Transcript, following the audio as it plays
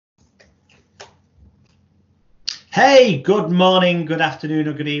Hey, good morning, good afternoon,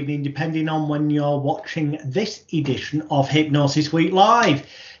 or good evening, depending on when you're watching this edition of Hypnosis Week Live.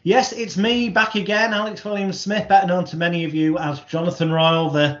 Yes, it's me back again, Alex Williams-Smith, better known to many of you as Jonathan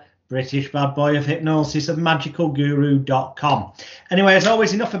Royal, the British bad boy of hypnosis of magicalguru.com. Anyway, as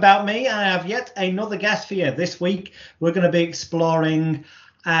always, enough about me. I have yet another guest for you. This week, we're going to be exploring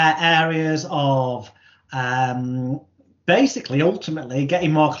areas of basically, ultimately,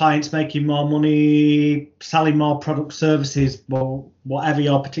 getting more clients, making more money, selling more product services, well, whatever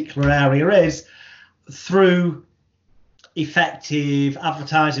your particular area is, through effective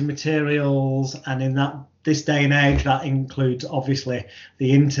advertising materials. And in this day and age, that includes obviously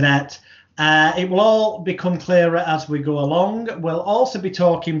the internet. It will all become clearer as we go along. We'll also be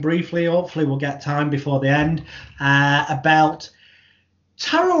talking briefly, hopefully we'll get time before the end, about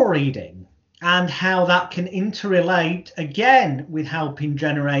tarot reading and how that can interrelate again with helping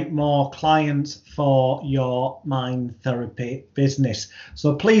generate more clients for your mind therapy business.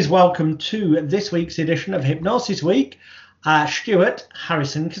 So please welcome to this week's edition of Hypnosis Week, Stuart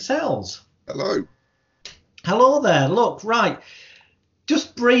Harrison Cassells. Hello. Hello there. Look, right.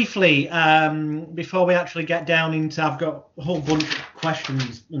 Just briefly, before we actually get down into, I've got a whole bunch of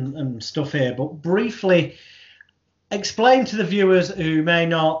questions and stuff here, but briefly, explain to the viewers who may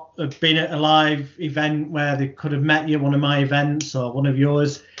not have been at a live event where they could have met you at one of my events or one of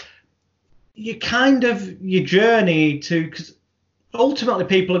yours, your journey to, because ultimately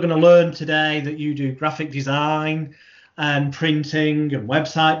people are going to learn today that you do graphic design and printing and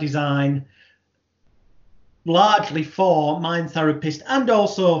website design, largely for mind therapists and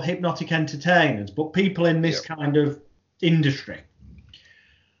also hypnotic entertainers, but people in this kind of industry.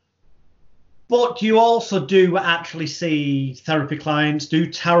 But you also do actually see therapy clients,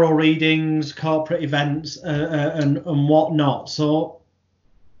 do tarot readings, corporate events, and whatnot. So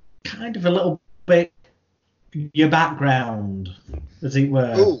kind of a little bit your background, as it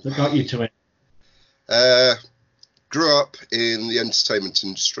were, that got you to it. Grew up in the entertainment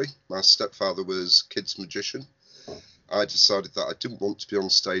industry. My stepfather was kids magician. I decided that I didn't want to be on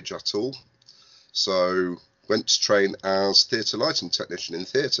stage at all. So went to train as theatre lighting technician in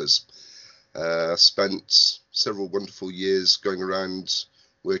theatres. Spent several wonderful years going around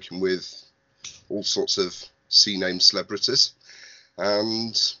working with all sorts of C-name celebrities,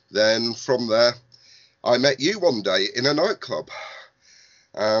 and then from there I met you one day in a nightclub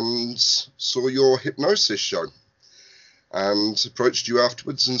and saw your hypnosis show and approached you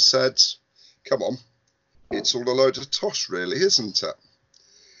afterwards and said, come on, it's all a load of tosh really, isn't it?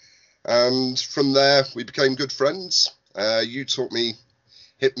 And from there we became good friends. You taught me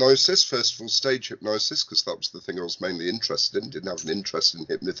hypnosis, first of all stage hypnosis, because that was the thing I was mainly interested in. Didn't have an interest in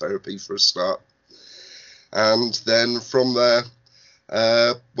hypnotherapy for a start. And then from there,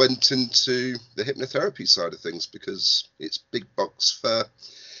 went into the hypnotherapy side of things because it's big bucks for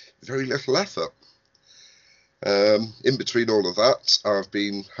very little effort. In between all of that, I've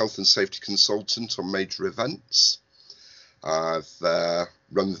been health and safety consultant on major events. I've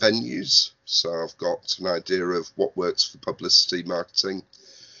run venues, so I've got an idea of what works for publicity, marketing,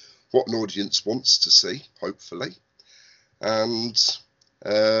 what an audience wants to see, hopefully. And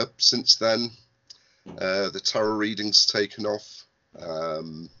since then, the tarot reading's taken off.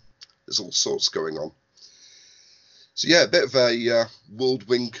 There's all sorts going on. So yeah, a bit of a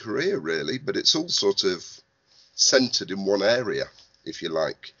whirlwind career really, but it's all sort of centered in one area, if you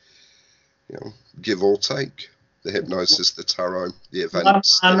like, give or take. The hypnosis, the tarot, the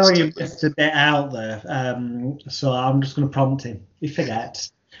events. I know you've just a bit out there, so I'm just going to prompt him. He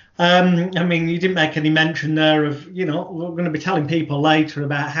forgets. I mean, you didn't make any mention there of, we're going to be telling people later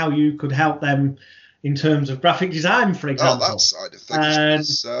about how you could help them in terms of graphic design, for example. Oh, that side of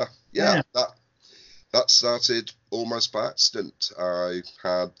things. That started almost by accident. I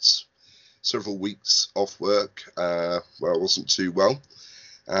had several weeks off work where I wasn't too well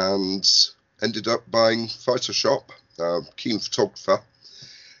and ended up buying Photoshop, keen photographer,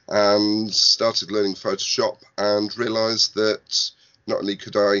 and started learning Photoshop and realised that not only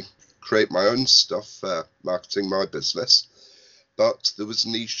could I create my own stuff for marketing my business, but there was a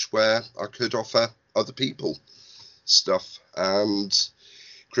niche where I could offer other people stuff, and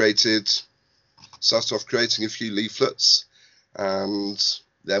started off creating a few leaflets. And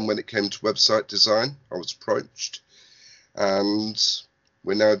then when it came to website design, I was approached, and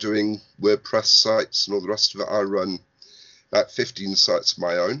we're now doing WordPress sites and all the rest of it. I run about 15 sites of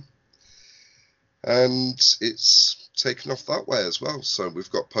my own, and it's taken off that way as well. So we've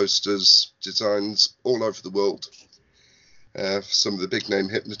got posters, designs all over the world for some of the big name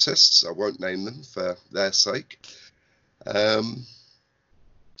hypnotists. I won't name them for their sake. But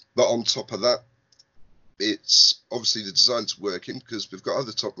on top of that, it's obviously the design's working because we've got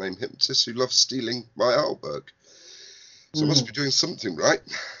other top name hypnotists who love stealing my artwork. So I must be doing something right.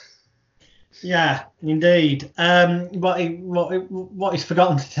 Yeah, indeed. What he's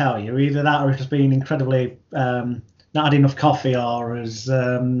forgotten to tell you, either that or he's been incredibly not had enough coffee, or as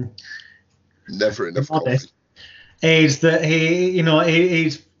never enough coffee, is that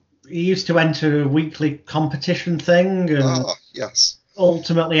he used to enter a weekly competition thing, and yes,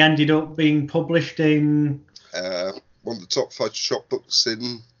 ultimately ended up being published in one of the top Photoshop books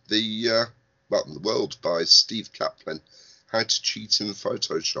in the world by Steve Kaplan, How to Cheat in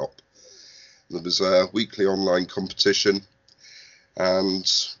Photoshop. There was a weekly online competition, and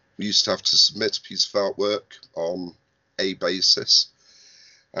we used to have to submit a piece of artwork on a basis.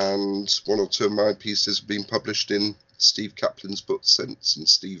 And one or two of my pieces have been published in Steve Kaplan's book since, and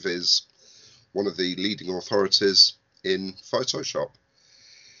Steve is one of the leading authorities in Photoshop.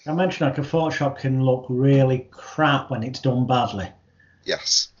 I mentioned like a Photoshop can look really crap when it's done badly.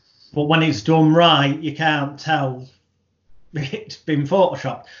 Yes. But when it's done right, you can't tell it's been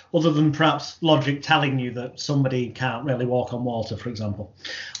photoshopped, other than perhaps logic telling you that somebody can't really walk on water, for example.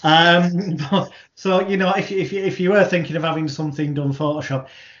 So if you were thinking of having something done Photoshop,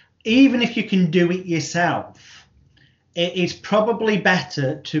 even if you can do it yourself, it is probably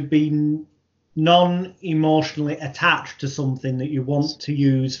better to be non-emotionally attached to something that you want to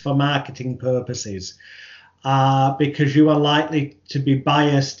use for marketing purposes, because you are likely to be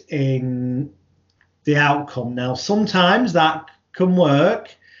biased in the outcome. Now, sometimes that can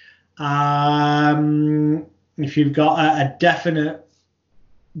work if you've got a definite,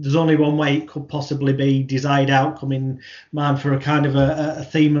 there's only one way it could possibly be desired outcome in mind for a kind of a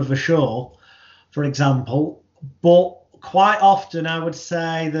theme of a show, for example. But quite often I would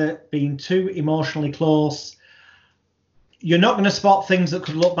say that being too emotionally close, you're not going to spot things that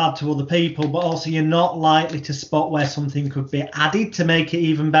could look bad to other people, but also you're not likely to spot where something could be added to make it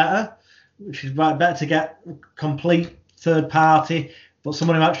even better, which is better to get a complete third party, but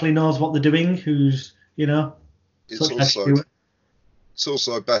someone who actually knows what they're doing, who's, it's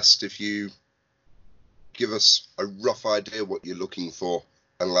also best if you give us a rough idea what you're looking for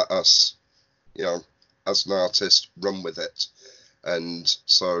and let us, as an artist, run with it. And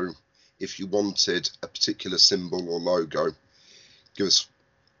so if you wanted a particular symbol or logo, give us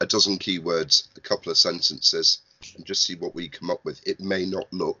a dozen keywords, a couple of sentences, and just see what we come up with. It may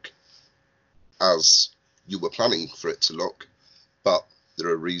not look as you were planning for it to look, but there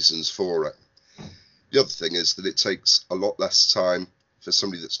are reasons for it. The other thing is that it takes a lot less time for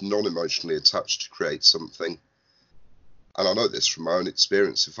somebody that's non-emotionally attached to create something. And I know this from my own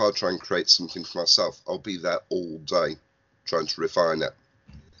experience. If I try and create something for myself, I'll be there all day trying to refine it,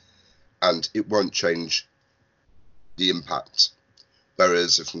 and it won't change the impact.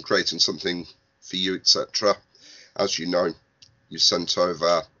 Whereas if I'm creating something for you, etc., as you know, you sent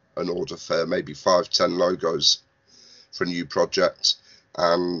over an order for maybe 5-10 logos for a new project,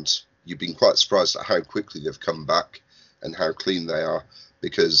 and you've been quite surprised at how quickly they've come back and how clean they are,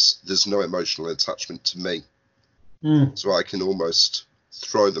 because there's no emotional attachment to me. So I can almost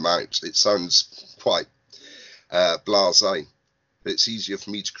throw them out. It sounds quite blasé, but it's easier for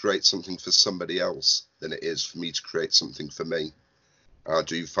me to create something for somebody else than it is for me to create something for me. I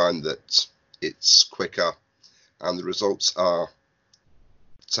do find that it's quicker, and the results are,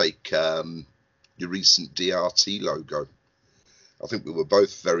 take your recent DRT logo. I think we were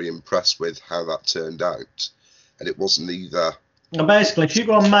both very impressed with how that turned out, and it wasn't either. Now, basically, if you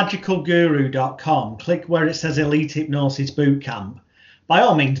go on magicalguru.com, click where it says Elite Hypnosis Bootcamp, by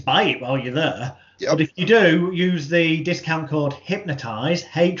all means buy it while you're there. Yep. But if you do, use the discount code HYPNOTIZE,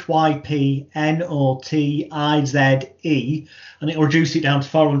 HYPNOTIZE, and it'll reduce it down to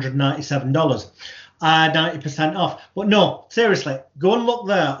 $497. 90% off. But no, seriously, go and look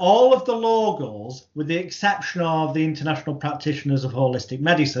there. All of the logos, with the exception of the International Practitioners of Holistic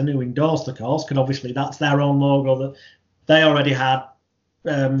Medicine, who endorse the course, because obviously that's their own logo that they already had,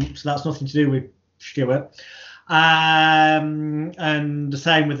 so that's nothing to do with Stuart. And the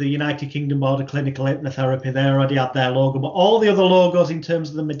same with the United Kingdom Board of Clinical Hypnotherapy, they already had their logo. But all the other logos in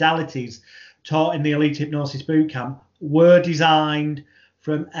terms of the modalities taught in the Elite Hypnosis Bootcamp were designed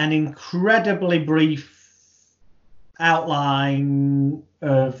from an incredibly brief outline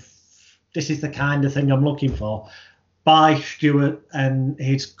of this is the kind of thing I'm looking for by Stuart and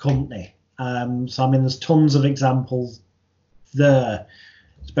his company. So, I mean, there's tons of examples there,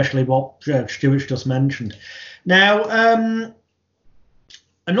 especially what Stuart's just mentioned. Now,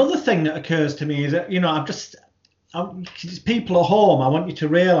 another thing that occurs to me is that, people at home, I want you to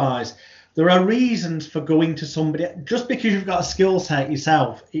realise There are reasons for going to somebody. Just because you've got a skill set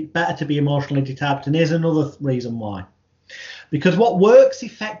yourself, it's better to be emotionally detached. And here's another reason why. Because what works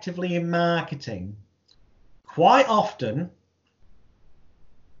effectively in marketing, quite often,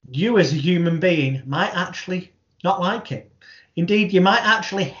 you as a human being might actually not like it. Indeed, you might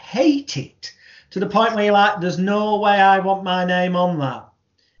actually hate it to the point where you're like, there's no way I want my name on that.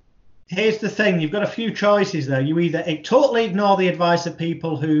 Here's the thing, you've got a few choices there. You either totally ignore the advice of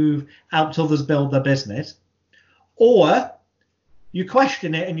people who've helped others build their business, or you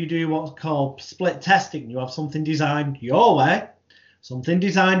question it and you do what's called split testing. You have something designed your way, something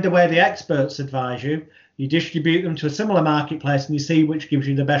designed the way the experts advise you. You distribute them to a similar marketplace and you see which gives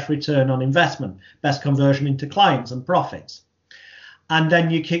you the best return on investment, best conversion into clients and profits. And then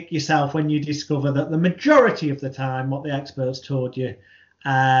you kick yourself when you discover that the majority of the time what the experts told you,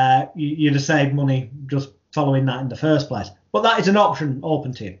 you'd have saved money just following that in the first place. But that is an option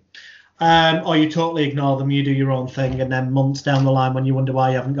open to you. Or you totally ignore them, you do your own thing, and then months down the line when you wonder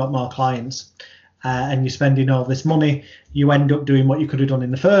why you haven't got more clients and you're spending all this money, you end up doing what you could have done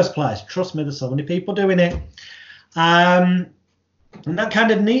in the first place. Trust me, there's so many people doing it. And that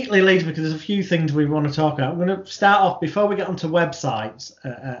kind of neatly leads me, because there's a few things we want to talk about. I'm going to start off, before we get onto websites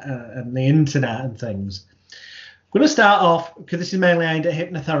and the internet and things, I'm going to start off, because this is mainly aimed at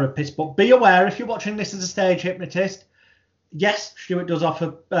hypnotherapists, but be aware, if you're watching this as a stage hypnotist, yes, Stuart does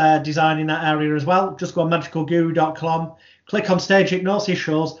offer design in that area as well. Just go on magicalguru.com, click on stage hypnosis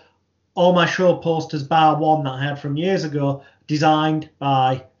shows. All my show posters, bar one that I had from years ago, designed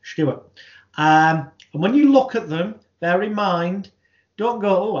by Stuart. And when you look at them, bear in mind, don't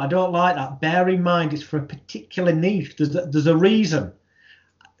go, oh, I don't like that. Bear in mind, it's for a particular niche. There's a reason.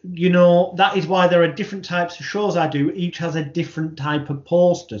 You know, that is why there are different types of shows I do. Each has a different type of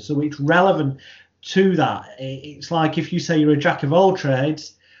poster, so it's relevant to that. It's like if you say you're a jack of all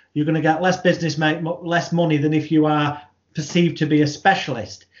trades, you're going to get less business, make less money than if you are perceived to be a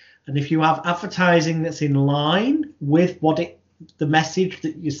specialist. And if you have advertising that's in line with the message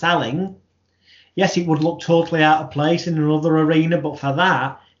that you're selling, yes, it would look totally out of place in another arena, but for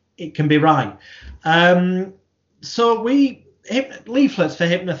that, it can be right. So leaflets for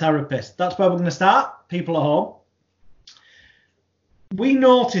hypnotherapists. That's where we're going to start. People at home. We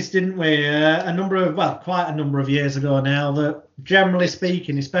noticed, didn't we, quite a number of years ago now, that generally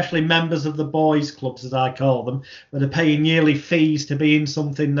speaking, especially members of the boys' clubs, as I call them, that are paying yearly fees to be in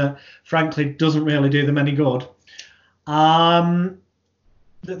something that, frankly, doesn't really do them any good, that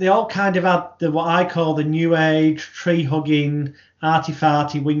they all kind of had what I call the new age, tree-hugging,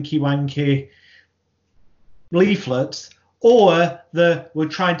 arty-farty, winky-wanky leaflets, or we're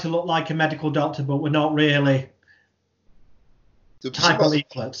trying to look like a medical doctor, but we're not really type of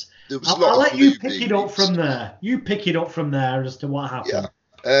leaflets. I'll let you pick it up from there. You pick it up from there as to what happened.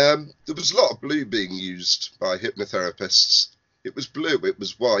 Yeah. There was a lot of blue being used by hypnotherapists. It was blue, it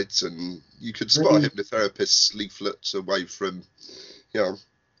was white, and you could spot a hypnotherapist's leaflet away from,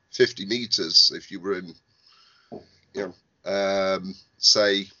 50 meters if you were in,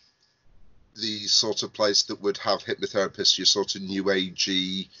 say, the sort of place that would have hypnotherapists, your sort of new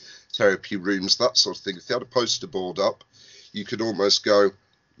agey therapy rooms, that sort of thing. If they had a poster board up, you could almost go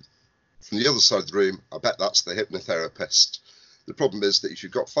from the other side of the room, I bet that's the hypnotherapist. The problem is that if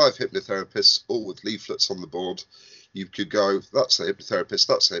you've got 5 hypnotherapists, all with leaflets on the board, you could go, that's the hypnotherapist,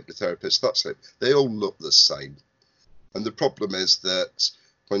 that's the hypnotherapist, that's it. They all look the same. And the problem is that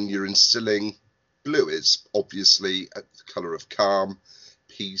when you're instilling, blue is obviously the colour of calm,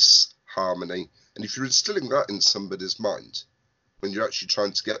 peace, harmony. And if you're instilling that in somebody's mind, when you're actually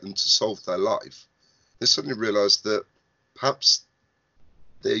trying to get them to solve their life, they suddenly realise that perhaps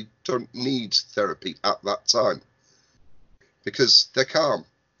they don't need therapy at that time because they're calm,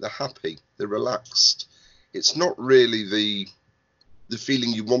 they're happy, they're relaxed. It's not really the feeling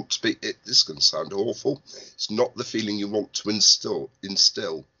you want to be. This can sound awful. It's not the feeling you want to instill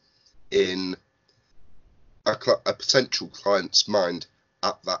in a potential client's mind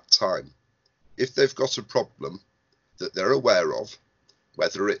at that time. If they've got a problem that they're aware of,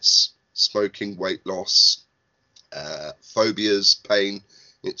 whether it's smoking, weight loss, phobias, pain,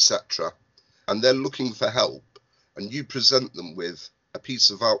 etc., and they're looking for help, and you present them with a piece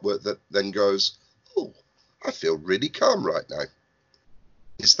of artwork that then goes, oh, I feel really calm right now.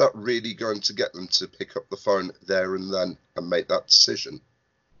 Is that really going to get them to pick up the phone there and then and make that decision?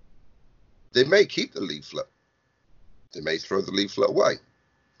 They may keep the leaflet. They may throw the leaflet away.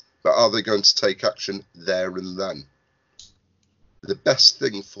 But are they going to take action there and then? The best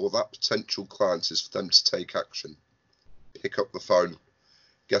thing for that potential client is for them to take action. Pick up the phone,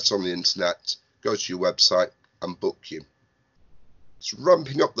 get on the internet, go to your website and book you. So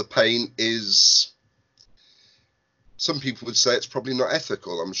ramping up the pain is, some people would say it's probably not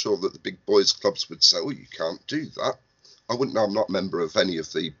ethical. I'm sure that the big boys clubs would say, oh, you can't do that. I wouldn't know. I'm not a member of any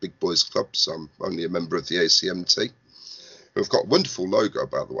of the big boys clubs. I'm only a member of the ACMT, who've got a wonderful logo,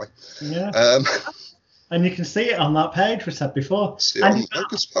 by the way. Yeah. And you can see it on that page we said before. And you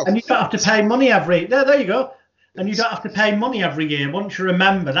don't have to pay money there you go. And you don't have to pay money every year. Once you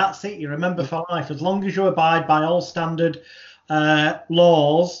remember, that's it. You remember for life. As long as you abide by all standard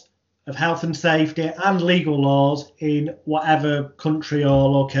laws of health and safety and legal laws in whatever country or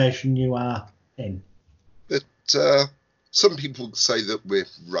location you are in. But some people say that we're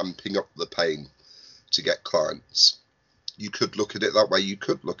ramping up the pain to get clients. You could look at it that way. You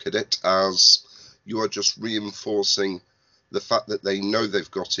could look at it as you are just reinforcing the fact that they know they've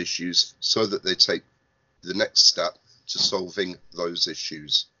got issues so that they take the next step to solving those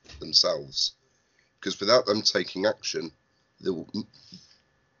issues themselves. Because without them taking action,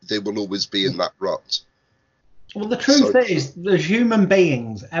 they will always be in that rut. Well, the truth is, as human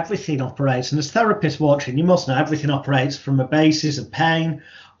beings, everything operates, and as therapists watching, you must know everything operates from a basis of pain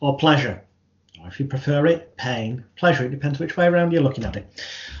or pleasure. Or if you prefer it, pain, pleasure. It depends which way around you're looking at it.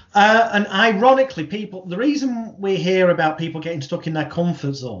 And ironically, the reason we hear about people getting stuck in their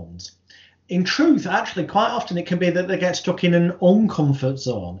comfort zones, in truth, actually, quite often it can be that they get stuck in an uncomfort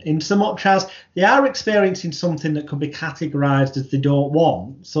zone, in so much as they are experiencing something that could be categorized as they don't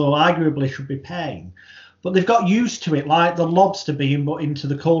want, so arguably should be pain. But they've got used to it, like the lobster being put into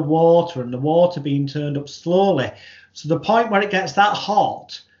the cold water and the water being turned up slowly. So the point where it gets that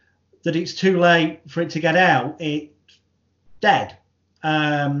hot that it's too late for it to get out, it's dead.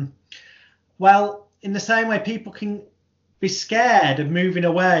 Well, in the same way, people can be scared of moving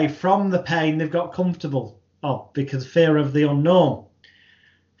away from the pain they've got comfortable of because of fear of the unknown.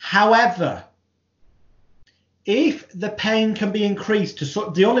 However, if the pain can be increased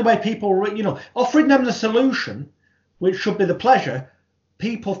to the only way people, offering them the solution, which should be the pleasure,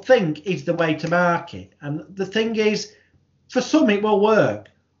 people think is the way to market. And the thing is, for some it will work.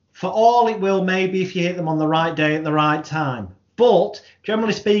 For all it will, maybe if you hit them on the right day at the right time. But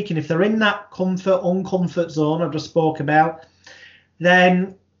generally speaking, if they're in that uncomfort zone I just spoke about,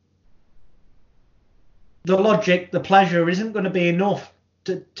 then the logic, the pleasure isn't going to be enough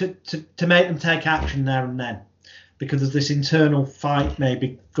to make them take action there and then, because there's this internal fight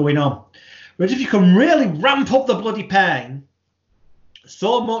maybe going on. Whereas if you can really ramp up the bloody pain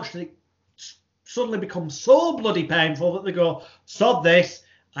so much that it suddenly becomes so bloody painful that they go, sod this,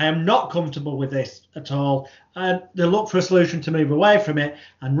 I am not comfortable with this at all, and they look for a solution to move away from it.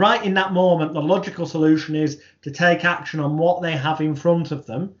 And right in that moment, the logical solution is to take action on what they have in front of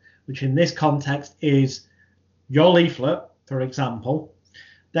them, which in this context is your leaflet, for example.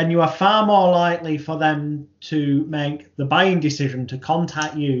 Then you are far more likely for them to make the buying decision to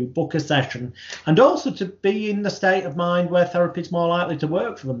contact you, book a session, and also to be in the state of mind where therapy is more likely to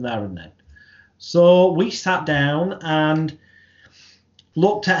work for them there and then. So we sat down and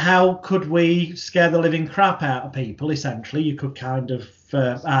looked at how could we scare the living crap out of people, essentially, you could kind of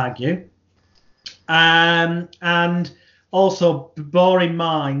argue. And also bore in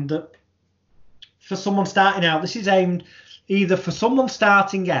mind that for someone starting out, this is aimed either for someone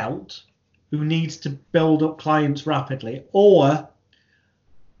starting out who needs to build up clients rapidly, or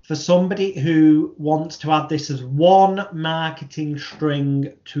for somebody who wants to add this as one marketing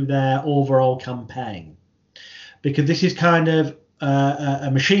string to their overall campaign. Because this is kind of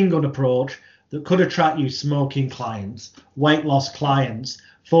a machine gun approach that could attract you smoking clients, weight loss clients,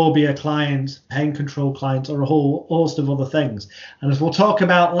 phobia clients, pain control clients, or a whole host of other things. And as we'll talk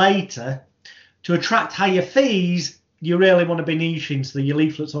about later, to attract higher fees, you really want to be niching so your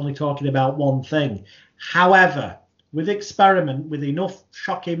leaflet's only talking about one thing. However, with experiment, with enough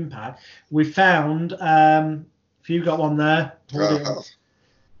shock impact, we found, if you got one there,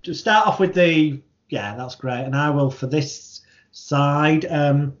 to start off with yeah, that's great. And I will for this side,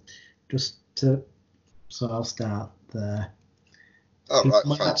 so I'll start there. Oh,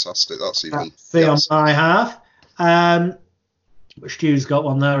 right, fantastic. That's even. See on my half. Stu's got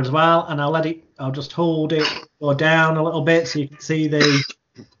one there as well, and I'll just hold it, go down a little bit so you can see the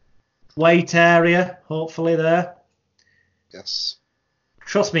weight area, hopefully there. Yes.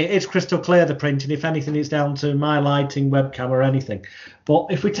 Trust me, it's crystal clear, the printing. If anything, it's down to my lighting, webcam, or anything. But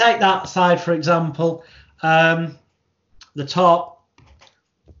if we take that side, for example, the top,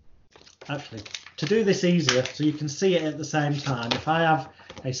 actually, to do this easier, so you can see it at the same time, if I have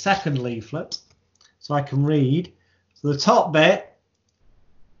a second leaflet, so I can read, so the top bit,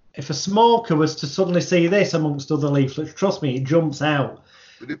 if a smoker was to suddenly see this amongst other leaflets, trust me, it jumps out.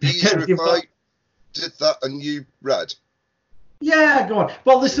 Would it be easier if I did that and you read? Yeah, go on.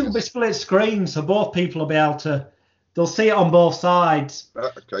 Well, this will be split screen, so both people will be able to. They'll see it on both sides.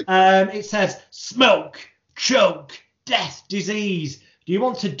 Okay. It says smoke, choke, death, disease. Do you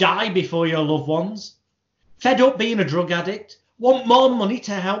want to die before your loved ones? Fed up being a drug addict? Want more money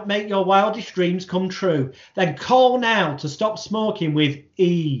to help make your wildest dreams come true? Then call now to stop smoking with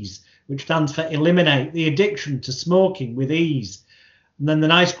ease, which stands for eliminate the addiction to smoking with ease. And then the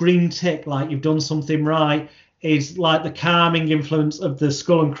nice green tick, like you've done something right, is like the calming influence of the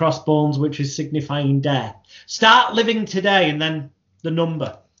skull and crossbones, which is signifying death. Start living today, and then the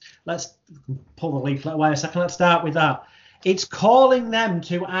number. Let's pull the leaflet away a second. Let's start with that. It's calling them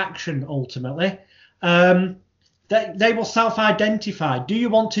to action, ultimately. They will self-identify. Do you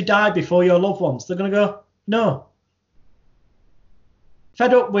want to die before your loved ones? They're going to go, no.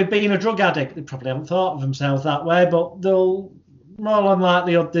 Fed up with being a drug addict. They probably haven't thought of themselves that way, but they'll more than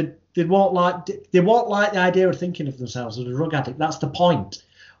likely they won't like the idea of thinking of themselves as a drug addict. That's the point.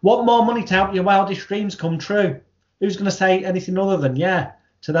 Want more money to help your wildest dreams come true? Who's going to say anything other than yeah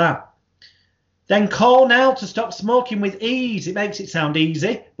to that? Then call now to stop smoking with ease. It makes it sound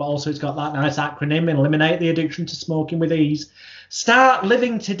easy, but also it's got that nice acronym, eliminate the addiction to smoking with ease. Start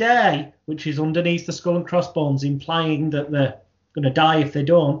living today, which is underneath the skull and crossbones, implying that they're going to die if they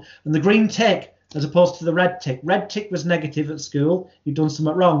don't. And the green tick, as opposed to the red tick. Red tick was negative at school. You've done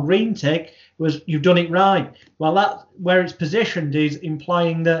something wrong. Green tick was you've done it right. Well, that where it's positioned is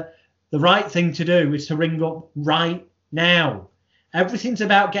implying that the right thing to do is to ring up right now. Everything's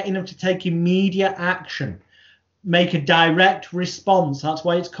about getting them to take immediate action, make a direct response. That's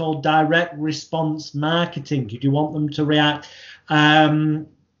why it's called direct response marketing. You do want them to react there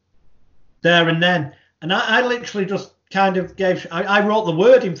and then. And I literally just kind of I wrote the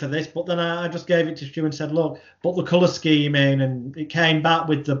wording for this, but then I just gave it to Stu and said, look, put the colour scheme in, and it came back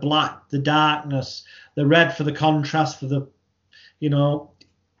with the black, the darkness, the red for the contrast, for the,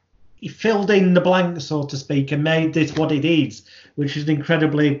 he filled in the blank, so to speak, and made this what it is, which is an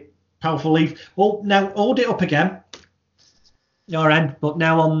incredibly powerful leaf. Oh, now hold it up again, your end, but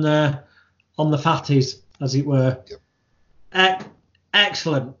now on the fatties, as it were. Yep.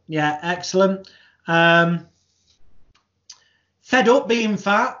 Excellent, yeah, excellent. Fed up being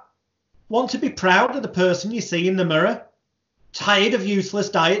fat, want to be proud of the person you see in the mirror, tired of useless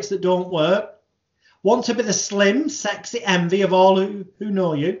diets that don't work, want to be the slim, sexy envy of all who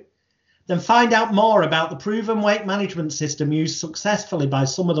know you. Then find out more about the proven weight management system used successfully by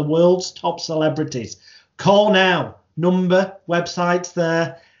some of the world's top celebrities. Call now. Number, websites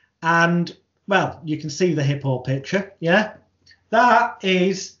there, and, well, you can see the hippo picture, yeah? That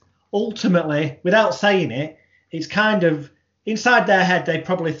is ultimately, without saying it, it's kind of, inside their head, they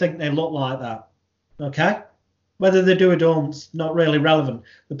probably think they look like that, okay? Whether they do or don't, not really relevant.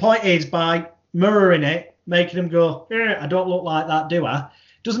 The point is, by mirroring it, making them go, I don't look like that, do I?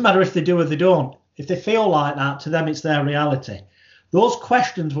 Doesn't matter if they do or they don't. If they feel like that, to them it's their reality. Those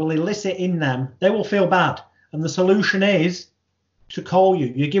questions will elicit in them, they will feel bad. And the solution is to call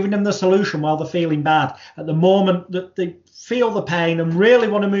you. You're giving them the solution while they're feeling bad. At the moment that they feel the pain and really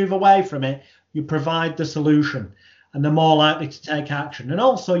want to move away from it, you provide the solution. And they're more likely to take action. And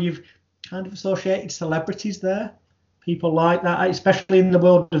also you've kind of associated celebrities there. People like that, especially in the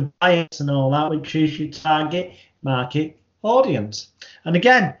world of diets and all that, which is your target market audience. And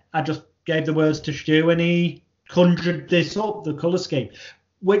again, I just gave the words to Stu and he conjured this up, the colour scheme,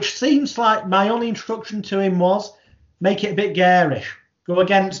 which seems like my only instruction to him was make it a bit garish. Go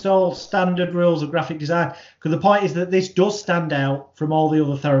against all standard rules of graphic design. Because the point is that this does stand out from all the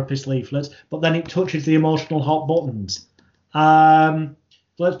other therapist leaflets, but then it touches the emotional hot buttons. So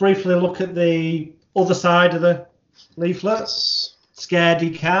let's briefly look at the other side of the leaflet.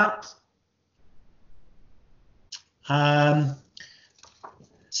 Scaredy cat.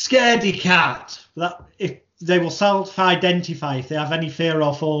 Scaredy cat. That if they will self-identify if they have any fear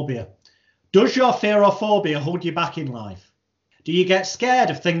or phobia. Does your fear or phobia hold you back in life? Do you get scared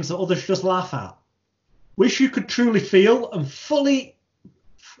of things that others just laugh at? Wish you could truly feel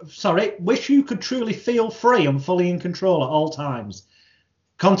free and fully in control at all times.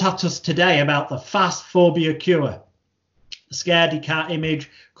 Contact us today about the fast phobia cure. The scaredy cat image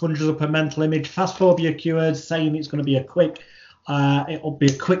conjures up a mental image. Fast phobia cure is saying it's going to be it'll be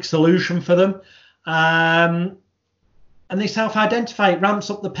a quick solution for them. And they self-identify. It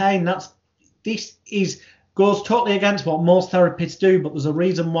ramps up the pain. Goes totally against what most therapists do, but there's a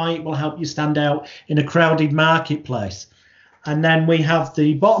reason why it will help you stand out in a crowded marketplace. And then we have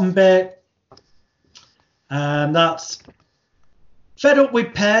the bottom bit, and that's fed up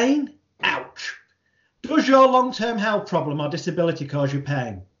with pain. Ouch. Does your long-term health problem or disability cause you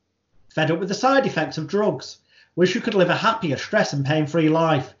pain? Fed up with the side effects of drugs? Wish you could live a happier, stress and pain-free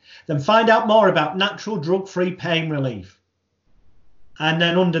life. Then find out more about natural drug-free pain relief. And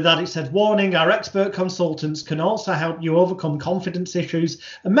then under that it says, warning, our expert consultants can also help you overcome confidence issues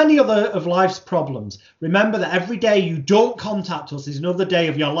and many other of life's problems. Remember that every day you don't contact us is another day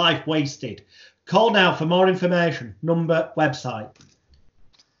of your life wasted. Call now for more information. Number, website.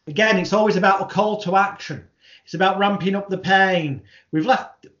 Again, it's always about a call to action. It's about ramping up the pain. We've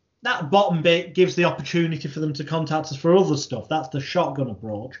left that bottom bit, gives the opportunity for them to contact us for other stuff. That's the shotgun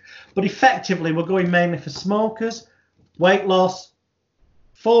approach. But effectively, we're going mainly for smokers, weight loss,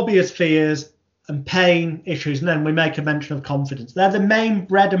 phobias, fears, and pain issues. And then we make a mention of confidence. They're the main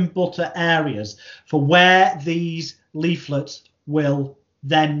bread and butter areas for where these leaflets will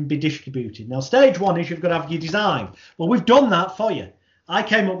then be distributed. Now, stage one is you've got to have your design. Well, we've done that for you. I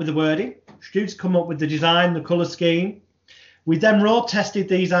came up with the wording. Students come up with the design, the colour scheme. We then road tested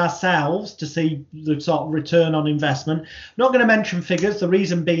these ourselves to see the sort of return on investment. Not going to mention figures, the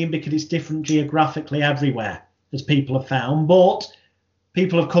reason being because it's different geographically everywhere, as people have found. But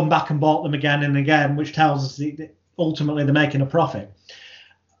people have come back and bought them again and again, which tells us that ultimately they're making a profit.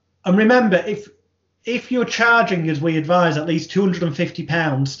 And remember, if you're charging, as we advise, at least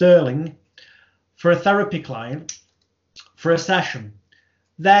 £250 sterling for a therapy client for a session,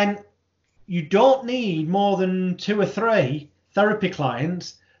 then you don't need more than 2 or 3 therapy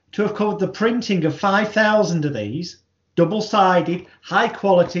clients to have covered the printing of 5,000 of these double-sided, high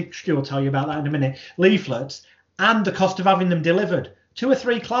quality, Stu will tell you about that in a minute, leaflets, and the cost of having them delivered. 2 or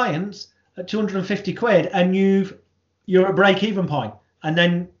 3 clients at 250 quid and you're at break-even point, and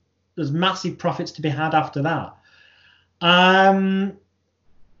then there's massive profits to be had after that.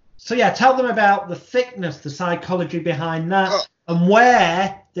 So yeah, tell them about the thickness, the psychology behind that, and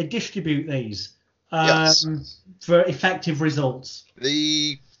where they distribute these for effective results.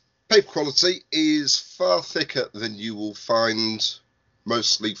 The paper quality is far thicker than you will find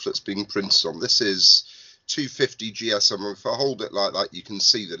most leaflets being printed on. This is 250 GSM. If I hold it like that, you can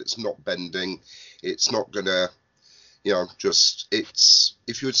see that it's not bending. It's not going to,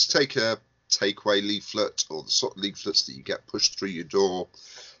 if you were to take a takeaway leaflet or the sort of leaflets that you get pushed through your door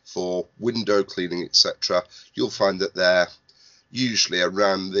for window cleaning, etc., you'll find that they're usually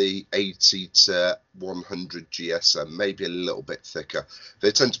around the 80 to 100 GSM, maybe a little bit thicker.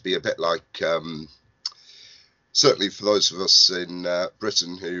 They tend to be a bit like, certainly for those of us in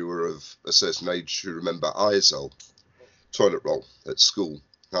Britain who are of a certain age who remember Izol, toilet roll at school,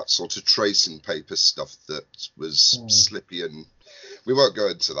 that sort of tracing paper stuff that was slippy, and we won't go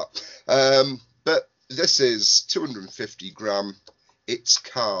into that. But this is 250 gram. It's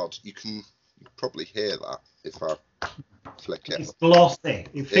card. You can probably hear that if I flick it. It's glossy.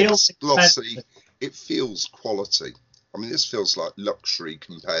 It feels glossy. expensive. It feels quality. I mean, this feels like luxury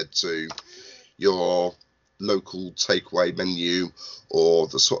compared to your local takeaway menu or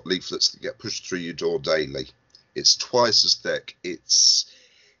the sort of leaflets that get pushed through your door daily. It's twice as thick. It's,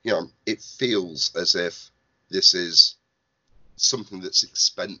 it feels as if this is something that's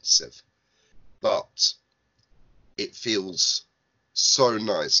expensive, but it feels so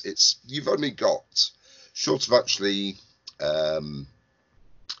nice. You've only got, short of actually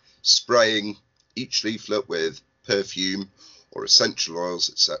spraying each leaflet with perfume or essential oils,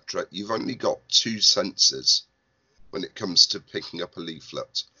 etc., you've only got 2 senses when it comes to picking up a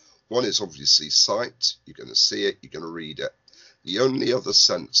leaflet. One is obviously sight. You're going to see it, you're going to read it. The only other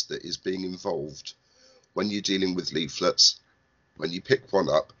sense that is being involved when you're dealing with leaflets, when you pick one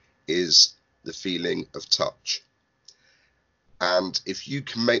up, is the feeling of touch. And if you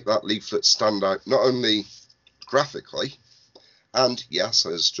can make that leaflet stand out, not only graphically, and yes,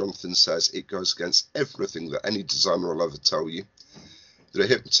 as Jonathan says, it goes against everything that any designer will ever tell you. There are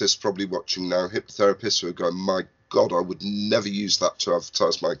hypnotists probably watching now, hypnotherapists who are going, my God, I would never use that to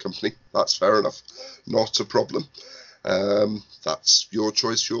advertise my company. That's fair enough. Not a problem. That's your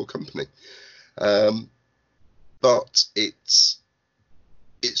choice, your company. But it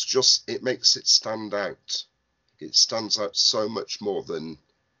makes it stand out. It stands out so much more than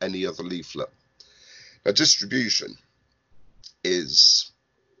any other leaflet. Now, distribution is,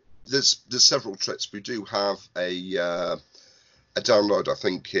 there's several tricks. We do have a download, I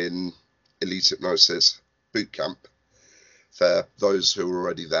think, in Elite Hypnosis Bootcamp for those who are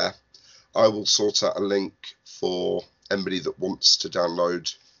already there. I will sort out a link for anybody that wants to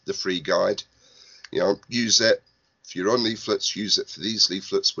download the free guide. Use it for your own leaflets, use it for these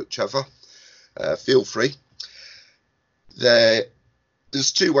leaflets, whichever. Feel free.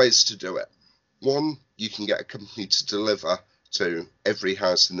 There's 2 ways to do it. One, you can get a company to deliver to every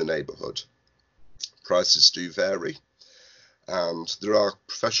house in the neighbourhood. Prices do vary, and there are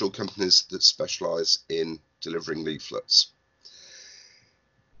professional companies that specialise in delivering leaflets.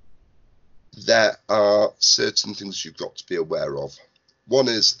 There are certain things you've got to be aware of. One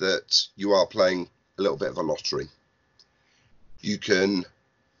is that you are playing a little bit of a lottery. You can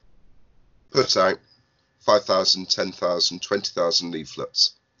put out 5,000, 10,000, 20,000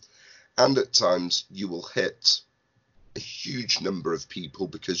 leaflets, and at times you will hit a huge number of people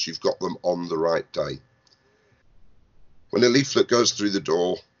because you've got them on the right day. When a leaflet goes through the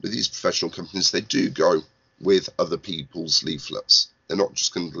door with these professional companies, they do go with other people's leaflets. They're not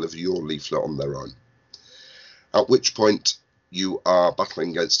just going to deliver your leaflet on their own. At which point you are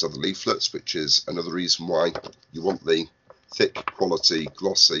battling against other leaflets, which is another reason why you want the thick, quality,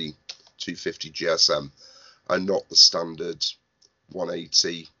 glossy 250 GSM and not the standard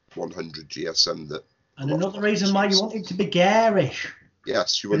 180, 100 GSM that. And another reason why you want it to be garish.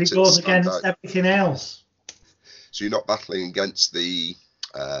 Yes, you want it it goes to stand against out. everything else. So you're not battling against the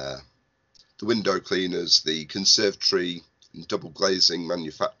window cleaners, the conservatory and double glazing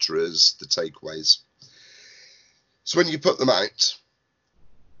manufacturers, the takeaways. So when you put them out,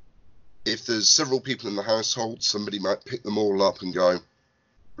 if there's several people in the household, somebody might pick them all up and go,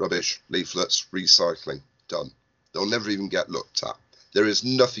 rubbish, leaflets, recycling, done. They'll never even get looked at. There is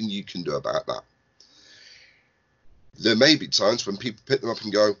nothing you can do about that. There may be times when people pick them up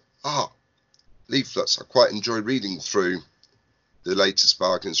and go, leaflets, I quite enjoy reading through the latest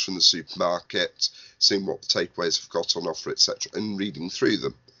bargains from the supermarket, seeing what the takeaways have got on offer, etc., and reading through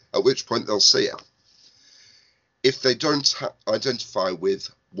them, at which point they'll see it. If they don't identify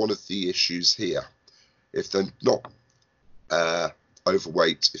with one of the issues here, if they're not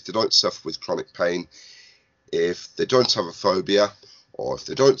overweight, if they don't suffer with chronic pain, if they don't have a phobia, or if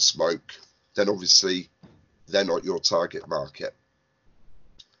they don't smoke, then obviously they're not your target market.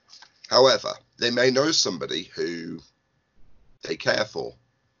 However, they may know somebody who they care for,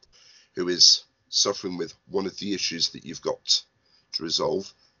 who is suffering with one of the issues that you've got to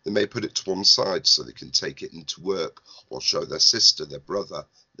resolve. They may put it to one side so they can take it into work or show their sister, their brother,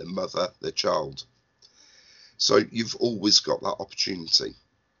 their mother, their child. So you've always got that opportunity.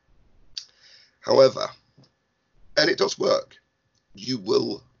 However, and it does work, you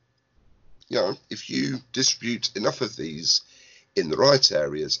will, if you distribute enough of these in the right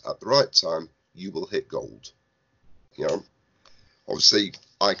areas at the right time, you will hit gold. Obviously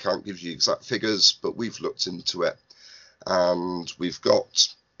I can't give you exact figures, but we've looked into it, and we've got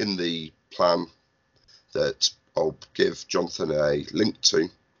in the plan that I'll give Jonathan a link to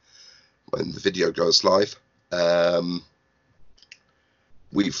when the video goes live.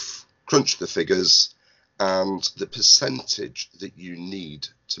 We've crunched the figures and the percentage that you need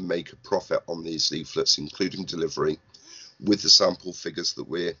to make a profit on these leaflets, including delivery, with the sample figures that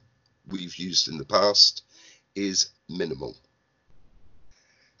we've used in the past, is minimal.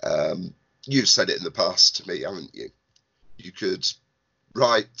 You've said it in the past to me, haven't you? You could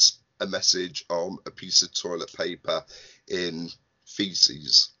write a message on a piece of toilet paper in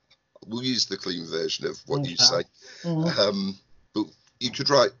feces. We'll use the clean version of what you say. But you could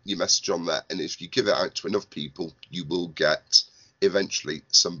write your message on that, and if you give it out to enough people, you will get eventually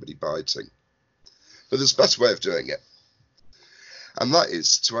somebody biting. But there's a better way of doing it, and that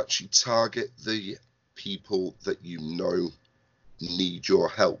is to actually target the people that you know need your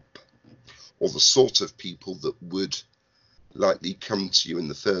help, or the sort of people that would likely come to you in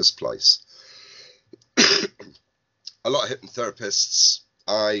the first place. A lot of hypnotherapists,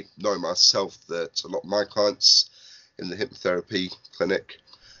 I know myself that a lot of my clients in the hypnotherapy clinic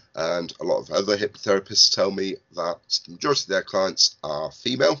and a lot of other hypnotherapists tell me that the majority of their clients are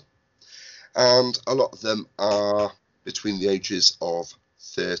female, and a lot of them are between the ages of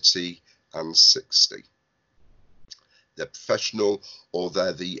 30 and 60. They're professional, or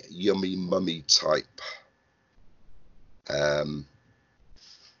they're the yummy mummy type.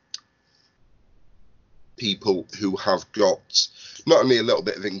 People who have got not only a little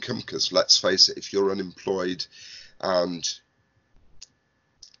bit of income, because let's face it, if you're unemployed and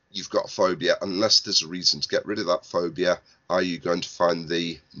you've got a phobia, unless there's a reason to get rid of that phobia, are you going to find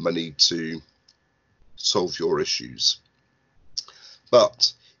the money to solve your issues?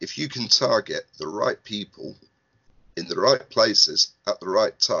 But if you can target the right people in the right places at the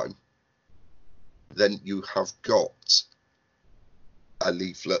right time, then you have got a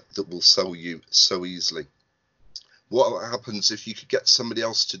leaflet that will sell you so easily. What happens if you could get somebody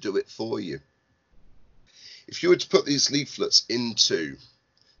else to do it for you? If you were to put these leaflets into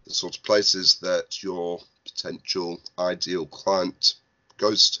the sort of places that your potential ideal client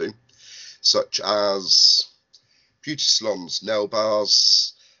goes to, such as beauty salons, nail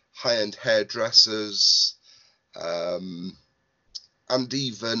bars, high-end hairdressers, and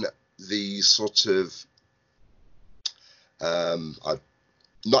even the sort of I,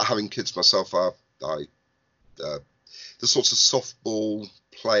 not having kids myself, the sorts of softball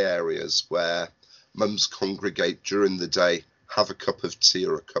play areas where mums congregate during the day, have a cup of tea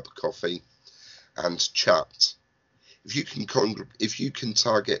or a cup of coffee, and chat. If you can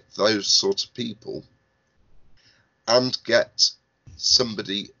target those sort of people and get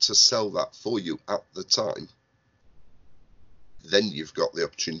somebody to sell that for you at the time, then you've got the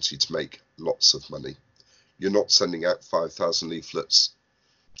opportunity to make lots of money. You're not sending out 5,000 leaflets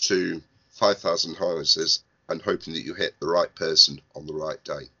to 5,000 houses and hoping that you hit the right person on the right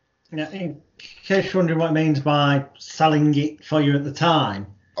day. Yeah, in case you're wondering what it means by selling it for you at the time.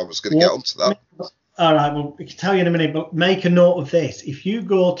 I was going to get onto that. All right, well, I can tell you in a minute, but make a note of this. If you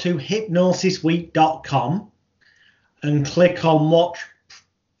go to hypnosisweek.com and click on watch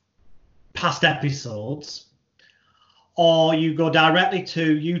past episodes, or you go directly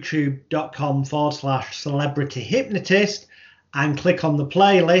to youtube.com/celebrity hypnotist and click on the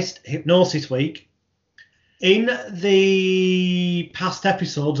playlist Hypnosis Week. In the past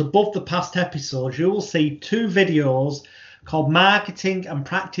episodes, above the past episodes, you will see 2 videos called Marketing and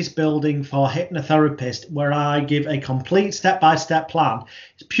Practice Building for Hypnotherapists, where I give a complete step-by-step plan.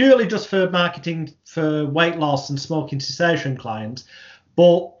 It's purely just for marketing for weight loss and smoking cessation clients,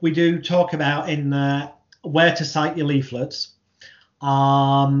 but we do talk about in there where to cite your leaflets.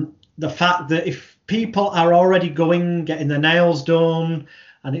 The fact that if people are already getting their nails done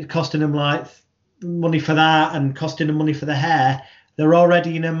and it's costing them like money for that and costing them money for the hair, they're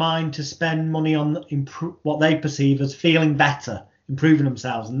already in a mind to spend money on what they perceive as feeling better, improving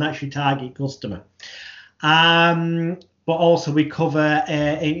themselves, and that's your target customer. But also we cover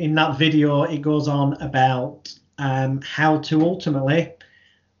in that video, it goes on about how to ultimately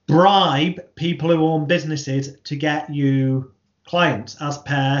bribe people who own businesses to get you clients as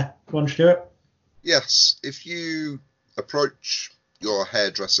per. Go on, Stuart. Yes, if you approach your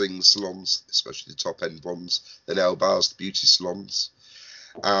hairdressing salons, especially the top end ones, the nail bars, the beauty salons,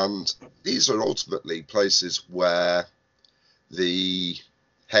 and these are ultimately places where the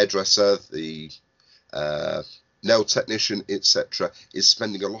hairdresser, the nail technician, etc., is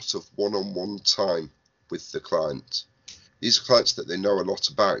spending a lot of one-on-one time with the client. These are clients that they know a lot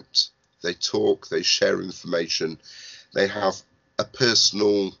about. They talk, they share information, they have a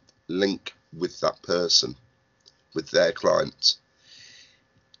personal link with that person, with their client.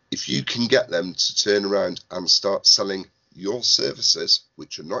 If you can get them to turn around and start selling your services,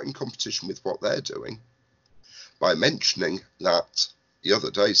 which are not in competition with what they're doing, by mentioning that the other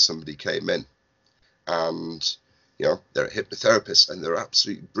day somebody came in and, they're a hypnotherapist and they're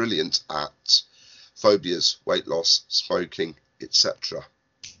absolutely brilliant at phobias, weight loss, smoking, etc.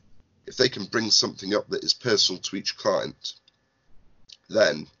 If they can bring something up that is personal to each client,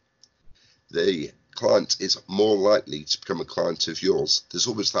 then the client is more likely to become a client of yours. There's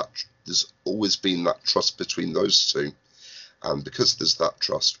always been that trust between those two, and because there's that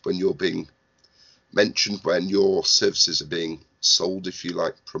trust, when you're being mentioned, when your services are being sold, if you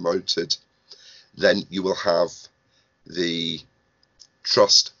like, promoted, then you will have the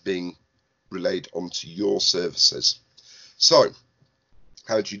trust being relayed onto your services. So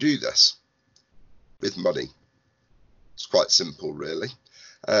how do you do this? With money. It's quite simple, really.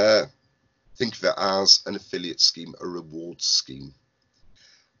 Think of it as an affiliate scheme, a rewards scheme.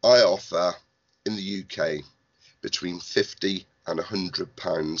 I offer in the UK between £50 and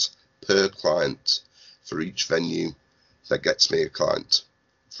 £100 per client for each venue that gets me a client,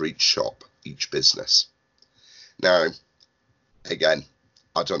 for each shop, each business. Now, again,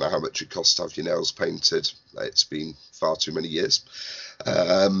 I don't know how much it costs to have your nails painted. It's been far too many years.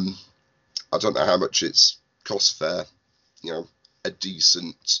 I don't know how much it's cost for, a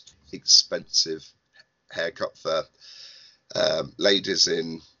decent, expensive haircut for ladies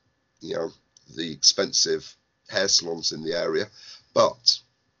in, the expensive hair salons in the area. But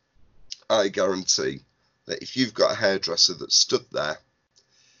I guarantee that if you've got a hairdresser that stood there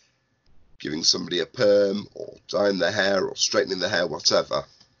giving somebody a perm or dyeing their hair or straightening their hair, whatever,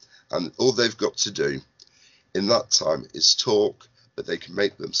 and all they've got to do in that time is talk, but they can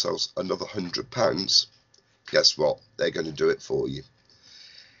make themselves another £100, guess what? They're going to do it for you.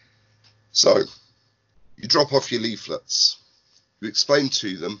 So you drop off your leaflets, you explain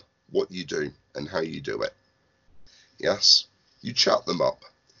to them what you do and how you do it. Yes, you chat them up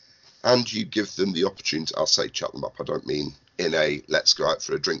and you give them the opportunity. I'll say chat them up, I don't mean in a let's go out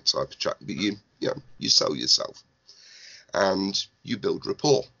for a drink type of chat, but you sell yourself and you build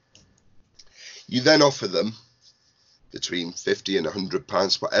rapport. You then offer them between £50 and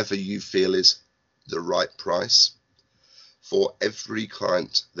 £100, whatever you feel is the right price for every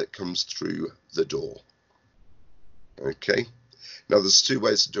client that comes through the door. Okay. Now, there's two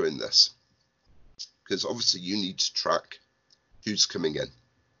ways of doing this, because obviously you need to track who's coming in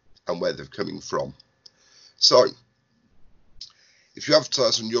and where they're coming from. So, if you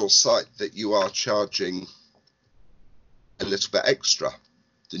advertise on your site that you are charging a little bit extra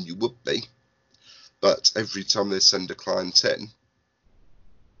than you would be, but every time they send a client in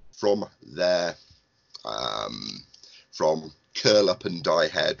from their from Curl Up and Dye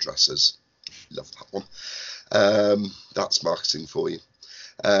hairdressers, love that one, that's marketing for you.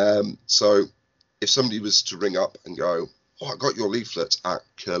 So if somebody was to ring up and go, oh, I got your leaflet at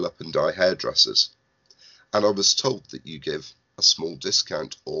Curl Up and Dye hairdressers, and I was told that you give a small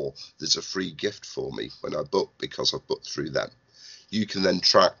discount or there's a free gift for me when I book because I've booked through them, you can then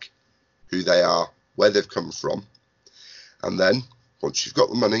track who they are, where they've come from, and then once you've got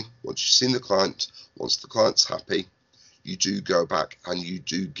the money, once you've seen the client, once the client's happy, you do go back and you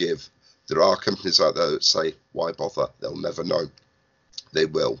do give. There are companies out there that say, why bother? They'll never know. They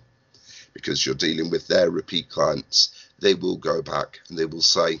will, because you're dealing with their repeat clients. They will go back and they will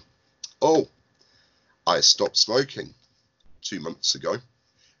say, oh, I stopped smoking 2 months ago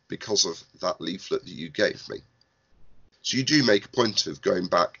because of that leaflet that you gave me. So you do make a point of going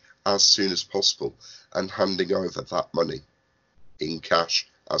back as soon as possible and handing over that money in cash,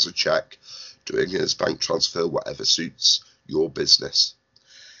 as a cheque, doing it as bank transfer, whatever suits your business.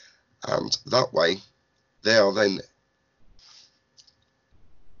 And that way, they are then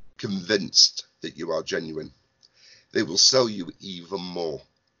convinced that you are genuine. They will sell you even more.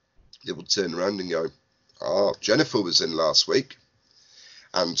 They will turn around and go, oh, Jennifer was in last week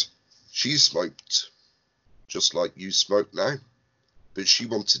and she smoked just like you smoke now, but she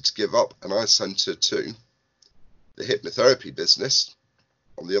wanted to give up and I sent her to the hypnotherapy business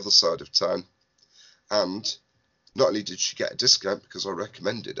on the other side of town, and not only did she get a discount because I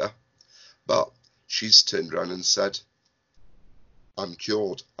recommended her, but she's turned around and said, I'm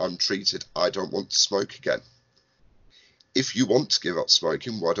cured, I'm treated, I don't want to smoke again. If you want to give up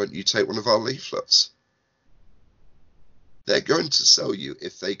smoking, why don't you take one of our leaflets? They're going to sell you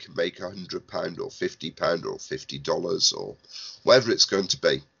if they can make £100 or £50 or $50 or whatever it's going to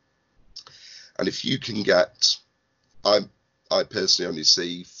be. And if you can get, I personally only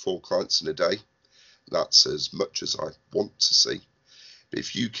see 4 clients in a day. That's as much as I want to see. But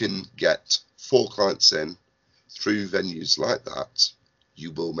if you can get 4 clients in through venues like that,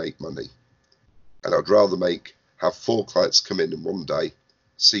 you will make money. And I'd rather have 4 clients come in one day,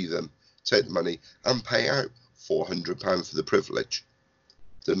 see them, take the money and pay out £400 for the privilege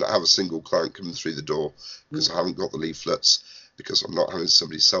than not have a single client coming through the door because I haven't got the leaflets, because I'm not having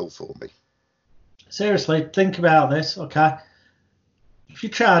somebody sell for me. Seriously, think about this, okay? If you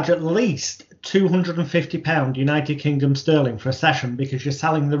charge at least £250 United Kingdom sterling for a session because you're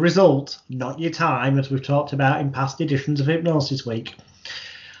selling the result, not your time, as we've talked about in past editions of Hypnosis Week.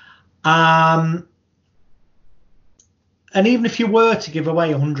 And even if you were to give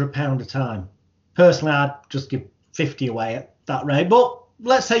away £100 a time, personally, I'd just give 50 away at that rate. But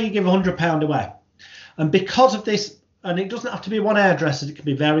let's say you give £100 away. And because of this, and it doesn't have to be one hairdresser, it could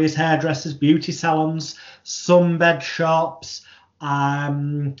be various hairdressers, beauty salons, sunbed shops,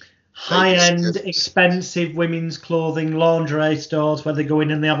 high-end, expensive women's clothing, lingerie stores where they go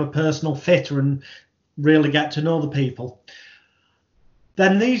in and they have a personal fitter and really get to know the people.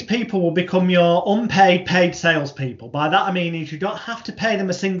 Then these people will become your unpaid paid salespeople. By that I mean is you don't have to pay them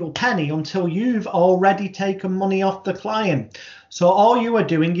a single penny until you've already taken money off the client. So all you are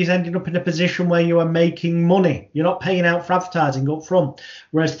doing is ending up in a position where you are making money. You're not paying out for advertising up front.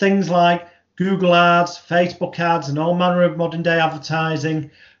 Whereas things like Google ads, Facebook ads, and all manner of modern day advertising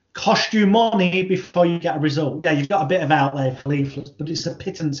cost you money before you get a result. Yeah, you've got a bit of outlay for leaflets, but it's a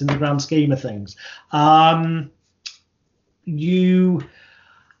pittance in the grand scheme of things. You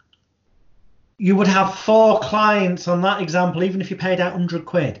would have 4 clients on that example, even if you paid out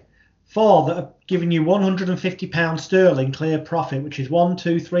 £100, 4 that are giving you £150 sterling clear profit, which is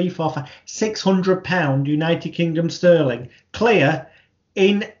 £600 United Kingdom sterling clear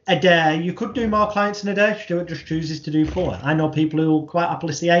in a day. You could do more clients in a day. Stuart just chooses to do 4. I know people who will quite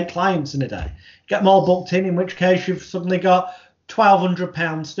happily see 8 clients in a day. Get more booked in which case you've suddenly got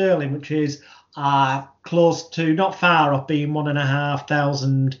 £1,200 sterling, which is close to, not far off being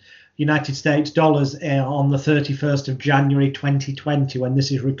 $1,500 United States dollars on the 31st of January 2020 when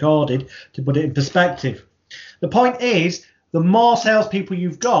this is recorded, to put it in perspective. The point is, the more salespeople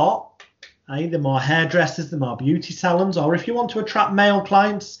you've got, the more hairdressers, the more beauty salons, or if you want to attract male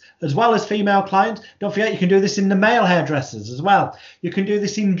clients as well as female clients, don't forget you can do this in the male hairdressers as well. You can do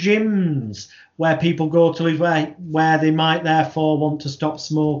this in gyms where people go to lose weight, where they might therefore want to stop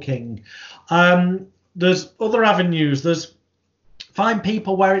smoking. there's other avenues. There's find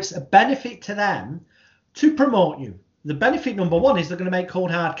people where it's a benefit to them to promote you. The benefit number one is they're going to make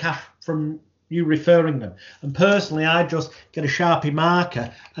cold hard cash from you referring them. And personally, I just get a Sharpie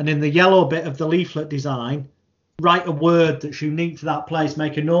marker and in the yellow bit of the leaflet design, write a word that's unique to that place,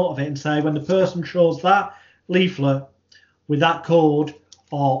 make a note of it and say when the person shows that leaflet with that code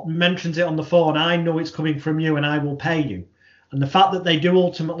or mentions it on the phone, I know it's coming from you and I will pay you. And the fact that they do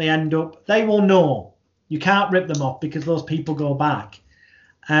ultimately end up, they will know. You can't rip them off because those people go back.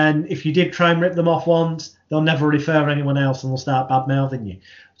 And if you did try and rip them off once, they'll never refer anyone else and they'll start bad-mouthing you.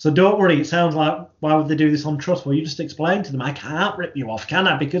 So don't worry, it sounds like, why would they do this on trust? Well, you just explain to them, I can't rip you off, can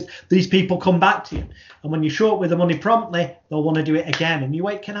I? Because these people come back to you. And when you show up with the money promptly, they'll want to do it again. And you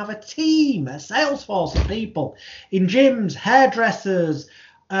can have a team, a sales force of people in gyms, hairdressers,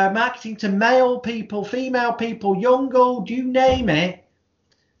 marketing to male people, female people, young, old, you name it,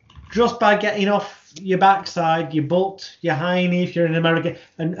 just by getting off your backside, your butt, your hiney, if you're in America,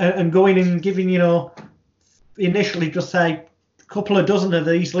 and going and giving, initially just say a couple of dozen of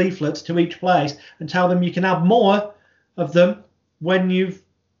these leaflets to each place and tell them you can have more of them when you've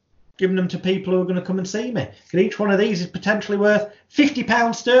given them to people who are going to come and see me. And each one of these is potentially worth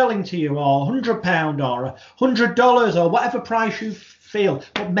 £50 sterling to you, or £100 or $100 or whatever price you feel.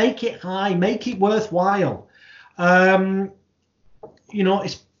 But make it high, make it worthwhile.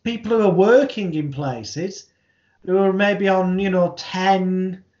 It's people who are working in places who are maybe on,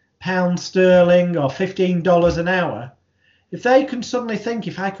 £10 sterling or $15 an hour. If they can suddenly think,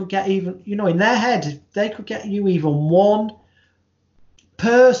 if I could get even, in their head, if they could get you even one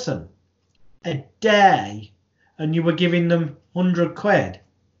person a day and you were giving them £100,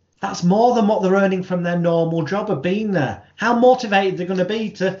 that's more than what they're earning from their normal job of being there. How motivated they're going to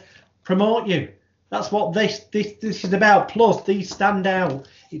be to promote you. That's what this is about. Plus, these stand out.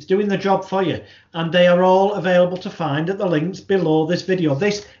 It's doing the job for you. And they are all available to find at the links below this video.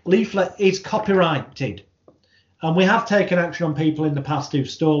 This leaflet is copyrighted. And we have taken action on people in the past who've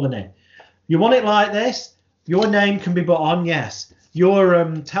stolen it. You want it like this? Your name can be put on, yes.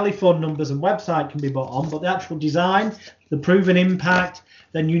 Your telephone numbers and website can be put on. But the actual design, the proven impact,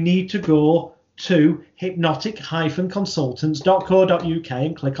 then you need to go to hypnotic-consultants.co.uk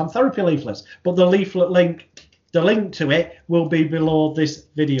and click on therapy leaflets. But the leaflet link, the link to it will be below this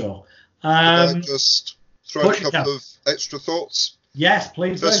video. Can I just throw a couple of extra thoughts? Yes,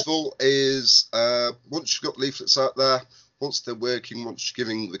 please. First of all is once you've got leaflets out there, once they're working, once you're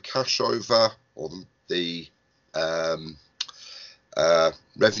giving the cash over or the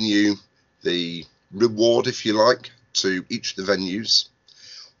revenue, the reward, if you like, to each of the venues,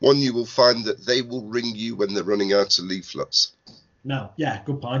 one, you will find that they will ring you when they're running out of leaflets. No, yeah,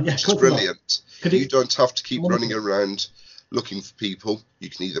 good point. Yeah, it's brilliant. You don't have to keep running around looking for people. You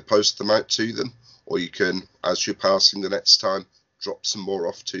can either post them out to them, or you can, as you're passing the next time, drop some more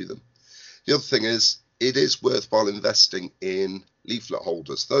off to them. The other thing is, it is worthwhile investing in leaflet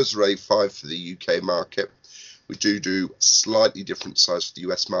holders. Those are A5 for the UK market. We do slightly different size for the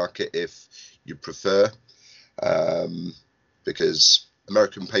US market if you prefer, because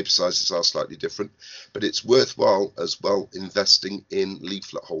American paper sizes are slightly different, but it's worthwhile as well investing in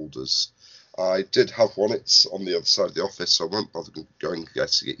leaflet holders. I did have one. It's on the other side of the office, so I won't bother going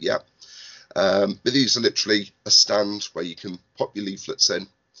getting it yet. But these are literally a stand where you can pop your leaflets in,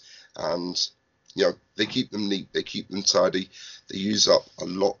 and they keep them neat, they keep them tidy, they use up a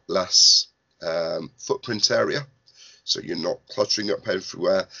lot less footprint area, so you're not cluttering up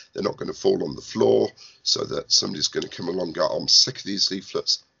everywhere. They're not going to fall on the floor so that somebody's going to come along and go, I'm sick of these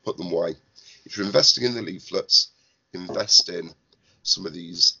leaflets, put them away. If you're investing in the leaflets, invest in some of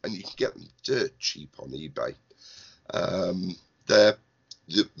these, and you can get them dirt cheap on eBay. They're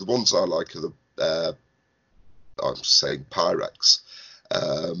the ones I like are the I'm saying Pyrex,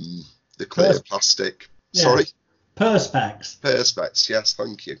 the clear plastic. Yeah. Sorry, Perspex. Yes,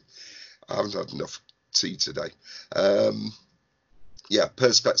 thank you. I haven't had enough tea today.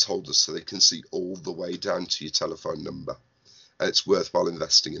 Perspex holders, so they can see all the way down to your telephone number, and it's worthwhile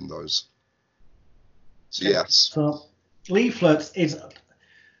investing in those. So yes. So leaflets is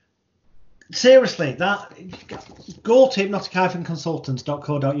seriously that. Go to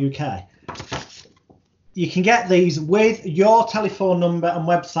hypnotic-consultants.co.uk. You can get these with your telephone number and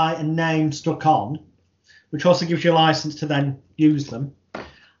website and name stuck on, which also gives you a license to then use them.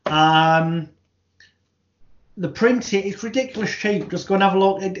 The printing, it's ridiculous cheap. Just go and have a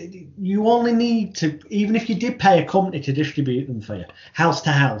look. You only need to, even if you did pay a company to distribute them for you, house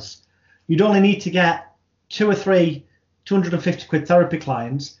to house, you'd only need to get 2 or 3 £250 therapy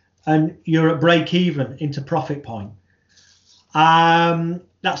clients, and you're at break even into profit point.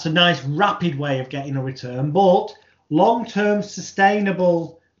 That's a nice rapid way of getting a return, but long-term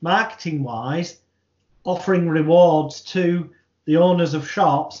sustainable marketing wise, offering rewards to the owners of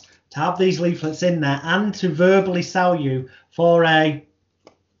shops to have these leaflets in there and to verbally sell you for a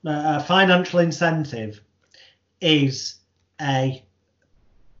financial incentive is a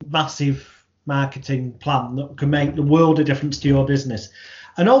massive marketing plan that can make the world of difference to your business.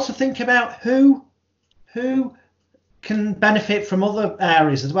 And also think about who can benefit from other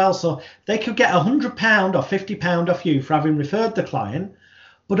areas as well. So they could get £100 or £50 off you for having referred the client,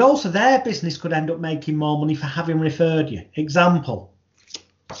 but also their business could end up making more money for having referred you. Example,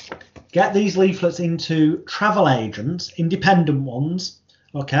 get these leaflets into travel agents, independent ones.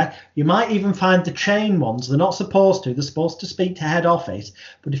 Okay, you might even find the chain ones. They're not supposed to. They're supposed to speak to head office.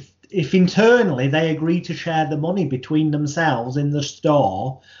 But if internally they agree to share the money between themselves in the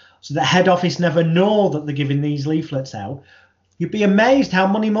store, so that head office never know that they're giving these leaflets out, you'd be amazed how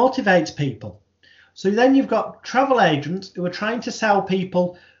money motivates people. So then you've got travel agents who are trying to sell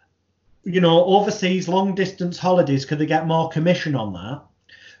people, overseas long distance holidays because they get more commission on that,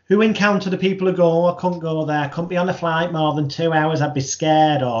 who encounter the people who go, I couldn't go there, I couldn't be on a flight more than 2 hours, I'd be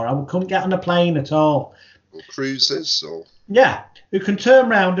scared, or I couldn't get on a plane at all. Or cruises, or... Yeah, who can turn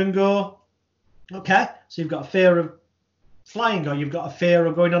around and go, okay, so you've got a fear of flying, or you've got a fear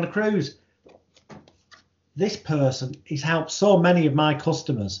of going on a cruise. This person has helped so many of my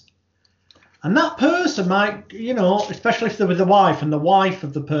customers. And that person might, especially if they're with the wife and the wife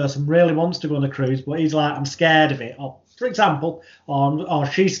of the person really wants to go on a cruise, but he's like, I'm scared of it. Or, for example, or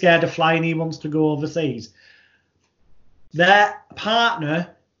she's scared of flying, he wants to go overseas. Their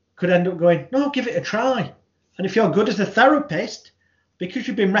partner could end up going, no, give it a try. And if you're good as a therapist, because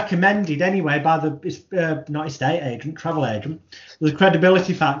you've been recommended anyway by the, not estate agent, travel agent, there's a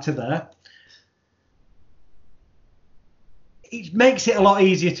credibility factor there. It makes it a lot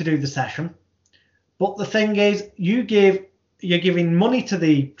easier to do the session. But the thing is, you're giving money to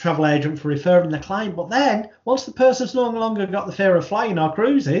the travel agent for referring the client. But then, once the person's no longer got the fear of flying or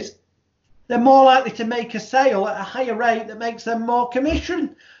cruises, they're more likely to make a sale at a higher rate that makes them more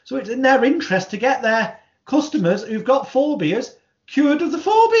commission. So it's in their interest to get their customers who've got phobias cured of the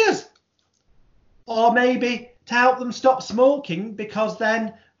phobias. Or maybe to help them stop smoking, because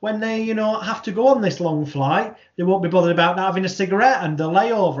then when they, have to go on this long flight, they won't be bothered about not having a cigarette, and the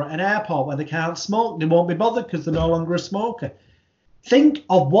layover at an airport where they can't smoke, they won't be bothered because they're no longer a smoker. Think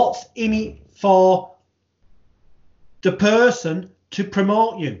of what's in it for the person to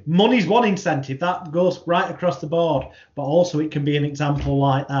promote you. Money's one incentive, that goes right across the board, but also it can be an example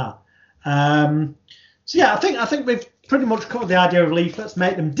like that. So yeah, I think we've pretty much covered the idea of leaflets.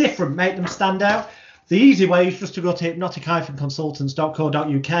 Make them different, make them stand out. The easy way is just to go to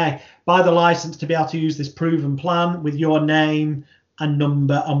hypnotic-consultants.co.uk, buy the license to be able to use this proven plan with your name and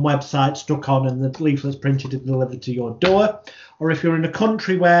number and website stuck on, and the leaflets printed and delivered to your door. Or if you're in a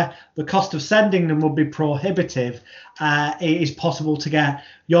country where the cost of sending them would be prohibitive, it is possible to get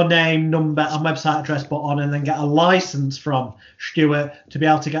your name, number and website address put on, and then get a license from Stuart to be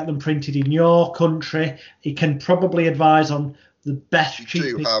able to get them printed in your country. He can probably advise on the best,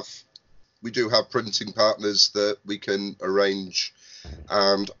 cheapest. We do have printing partners that we can arrange,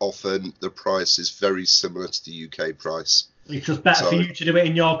 and often the price is very similar to the UK price. It's just better for you to do it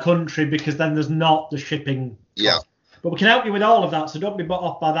in your country, because then there's not the shipping cost. Yeah. But we can help you with all of that, so don't be put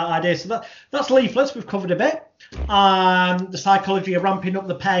off by that idea. So that's leaflets. We've covered a bit. The psychology of ramping up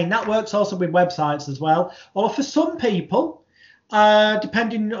the pain. That works also with websites as well. Or for some people,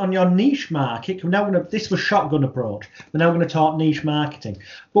 depending on your niche market, this was shotgun approach. We're now going to talk niche marketing.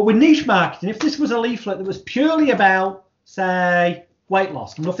 But with niche marketing, if this was a leaflet that was purely about, say, weight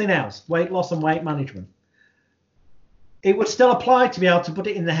loss, nothing else, weight loss and weight management, it would still apply to be able to put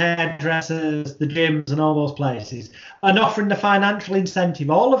it in the hairdressers, the gyms and all those places, and offering the financial incentive.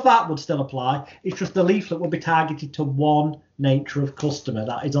 All of that would still apply. It's just the leaflet would be targeted to one nature of customer.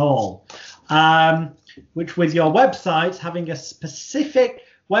 That is all. Which with your websites, having a specific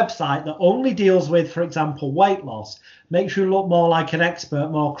website that only deals with, for example, weight loss, makes you look more like an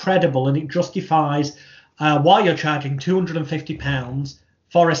expert, more credible, and it justifies why you're charging £250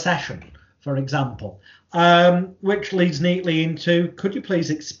 for a session, for example. Which leads neatly into, could you please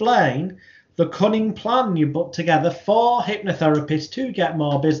explain the cunning plan you put together for hypnotherapists to get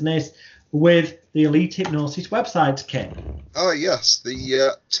more business with the Elite Hypnosis websites kit? Oh, yes,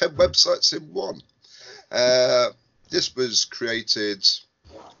 the 10 websites in one. This was created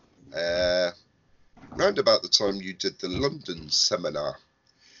round about the time you did the London seminar.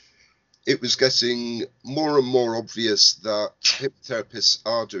 It was getting more and more obvious that hypnotherapists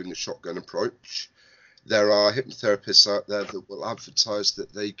are doing a shotgun approach. There are hypnotherapists out there that will advertise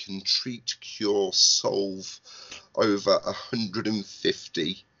that they can treat, cure, solve over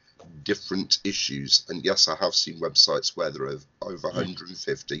 150 different issues. And yes, I have seen websites where there are over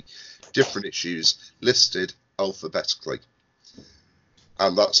 150 different issues listed alphabetically.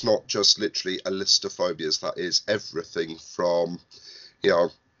 And that's not just literally a list of phobias. That is everything from,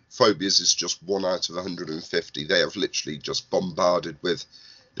 phobias is just one out of 150. They have literally just bombarded with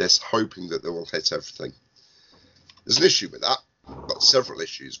this, hoping that they will hit everything. There's an issue with that. Got several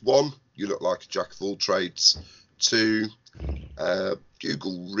issues. One, you look like a jack of all trades. Two,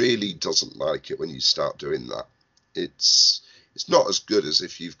 Google really doesn't like it when you start doing that. It's not as good as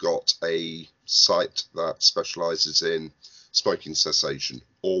if you've got a site that specializes in smoking cessation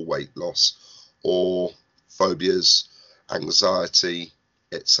or weight loss or phobias, anxiety,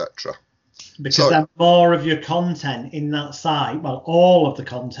 etc. Because then more of your content in that site, well, all of the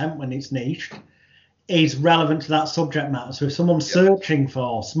content when it's niched, is relevant to that subject matter. So if someone's searching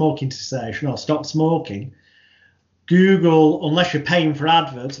for smoking cessation or stop smoking, Google, unless you're paying for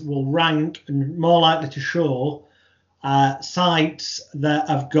adverts, will rank and more likely to show sites that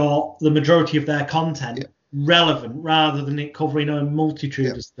have got the majority of their content relevant, rather than it covering a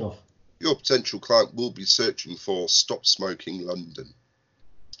multitude of stuff. Your potential client will be searching for Stop Smoking London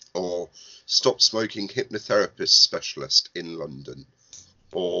or Stop Smoking Hypnotherapist Specialist in London,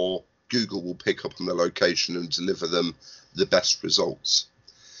 or Google will pick up on the location and deliver them the best results.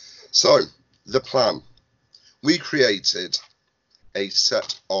 So the plan, we created a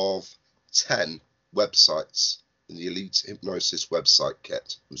set of 10 websites in the Elite Hypnosis website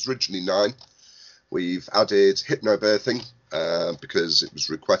kit. It was originally 9. We've added hypnobirthing because it was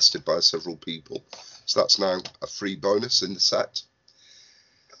requested by several people. So that's now a free bonus in the set.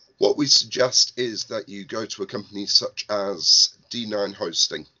 What we suggest is that you go to a company such as D9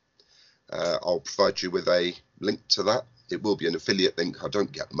 Hosting. I'll provide you with a link to that. It will be an affiliate link. I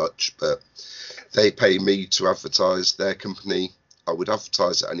don't get much, but they pay me to advertise their company. I would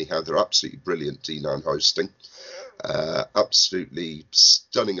advertise it anyhow. They're absolutely brilliant, D9 Hosting. Absolutely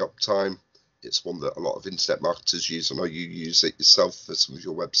stunning uptime. It's one that a lot of internet marketers use. I know you use it yourself for some of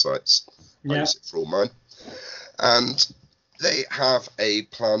your websites. I use it for all mine. And they have a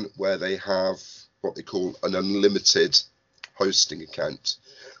plan where they have what they call an unlimited hosting account.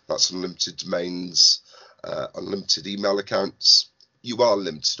 That's unlimited domains, unlimited email accounts. You are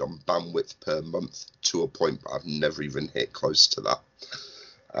limited on bandwidth per month to a point, but I've never even hit close to that.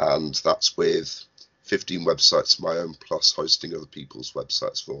 And that's with 15 websites of my own, plus hosting other people's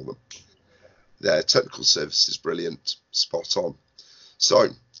websites for them. Their technical service is brilliant, spot on. So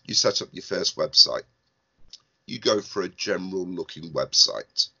you set up your first website. You go for a general looking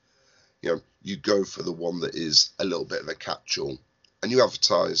website. You go for the one that is a little bit of a catch-all, and you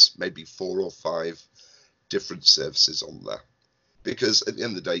advertise maybe 4 or 5 different services on there. Because at the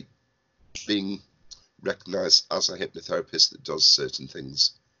end of the day, being recognized as a hypnotherapist that does certain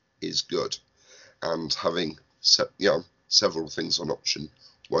things is good. And having several things on option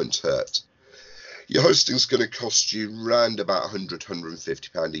won't hurt. Your hosting is going to cost you around about £100,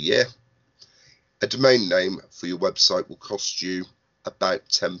 £150 a year. A domain name for your website will cost you about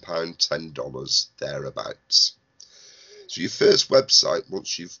 £10, $10 thereabouts. So your first website,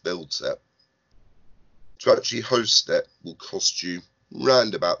 once you've built it, to actually host it will cost you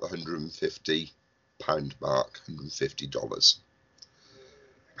around about the £150 mark, $150.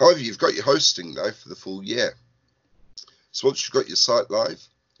 However, you've got your hosting now for the full year. So once you've got your site live,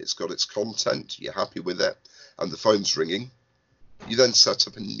 it's got its content, you're happy with it, and the phone's ringing, you then set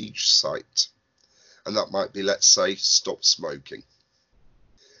up a niche site. And that might be, let's say, Stop Smoking.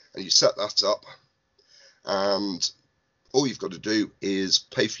 And you set that up, and all you've got to do is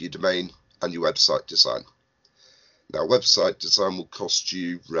pay for your domain and your website design. Now, website design will cost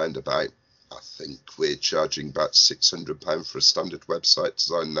you around about, I think we're charging about £600 for a standard website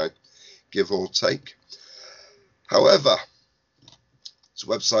design now, give or take. However, there's a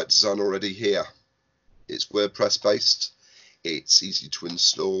website design already here. It's WordPress based. It's easy to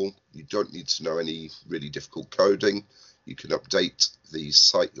install. You don't need to know any really difficult coding. You can update the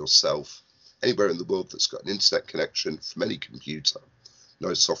site yourself anywhere in the world that's got an internet connection from any computer.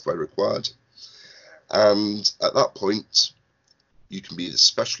 No software required. And at that point, you can be the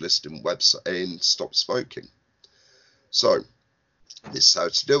specialist in Stop Smoking. So this is how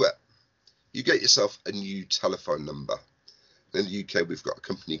to do it. You get yourself a new telephone number. In the UK, we've got a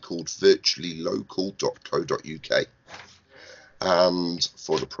company called virtuallylocal.co.uk. And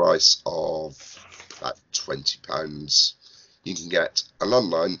for the price of about £20, you can get a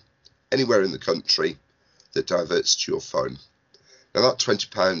landline anywhere in the country that diverts to your phone. Now that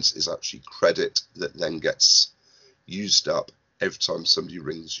 £20 is actually credit that then gets used up every time somebody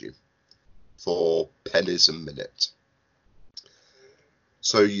rings you for pennies a minute.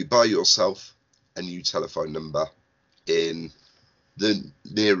 So you buy yourself a new telephone number in the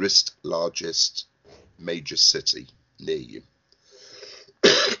nearest, largest major city near you.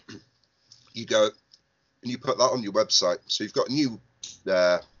 You go and you put that on your website. So you've got a new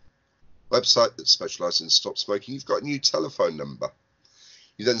website that specialises in stop smoking. You've got a new telephone number.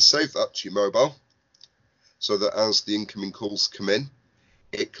 You then save that to your mobile so that as the incoming calls come in,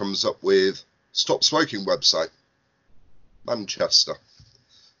 it comes up with stop smoking website, Manchester.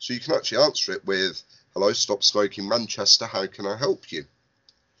 So you can actually answer it with, hello, stop smoking Manchester, how can I help you?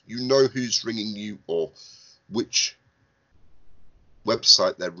 You know who's ringing you or which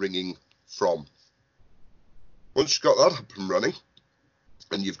website they're ringing from. Once you've got that up and running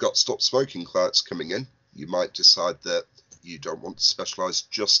and you've got stop smoking clients coming in, you might decide that you don't want to specialise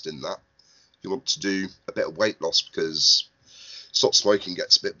just in that. You want to do a bit of weight loss because stop smoking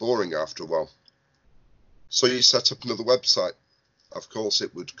gets a bit boring after a while. So you set up another website. Of course,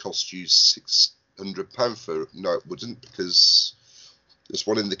 it would cost you £600 for it. No, it wouldn't, because there's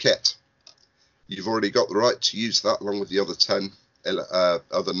one in the kit. You've already got the right to use that along with the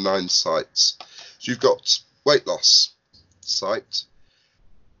other 9 sites. So you've got weight loss site,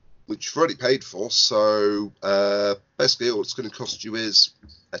 which you've already paid for. So basically all it's going to cost you is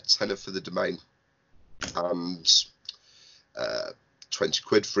a tenner for the domain and 20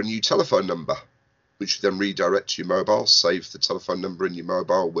 quid for a new telephone number, which you then redirect to your mobile, save the telephone number in your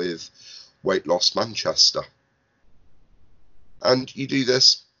mobile with Weight Loss Manchester. And you do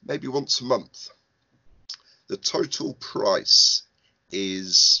this maybe once a month. The total price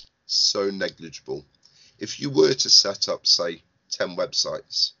is so negligible. If you were to set up, say, 10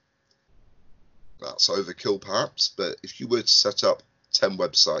 websites, that's overkill perhaps, but if you were to set up 10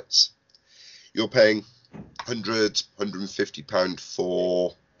 websites, you're paying £100, £150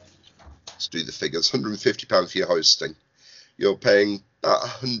 for, let's do the figures, £150 for your hosting. You're paying about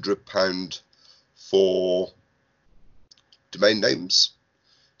 £100 for domain names.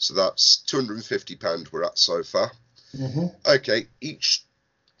 So that's £250 we're at so far. Mm-hmm. Okay, each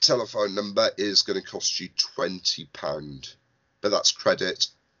telephone number is going to cost you £20, but that's credit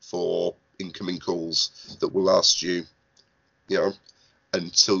for incoming calls that will last you,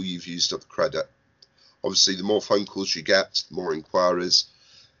 until you've used up the credit. Obviously, the more phone calls you get, the more inquiries,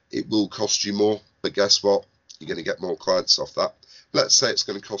 it will cost you more, but guess what? You're going to get more clients off that. Let's say it's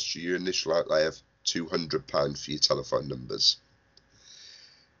going to cost you your initial outlay of £200 for your telephone numbers.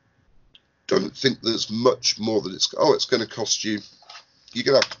 Don't think there's much more that it's going to cost you. You're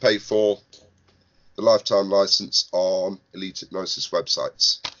going to have to pay for the lifetime license on Elite Hypnosis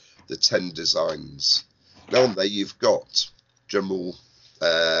websites, the 10 designs. Now on there you've got general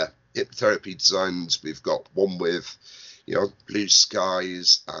hypnotherapy designs. We've got one with blue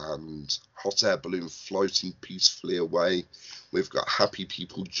skies and hot air balloon floating peacefully away. We've got happy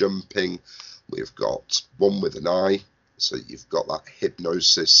people jumping. We've got one with an eye, so you've got that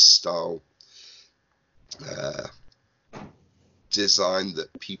hypnosis style design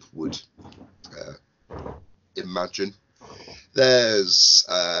that people would imagine. There's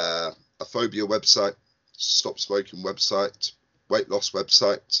a phobia website, stop smoking website, weight loss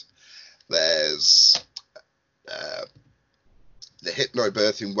website. There's the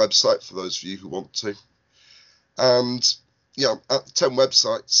hypnobirthing website for those of you who want to. And at 10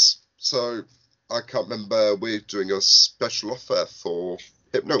 websites, so I can't remember, we're doing a special offer for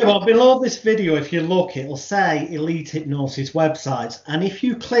Hypno. Well, below this video, if you look, it'll say Elite Hypnosis websites, and if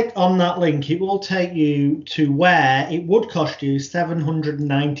you click on that link, it will take you to where it would cost you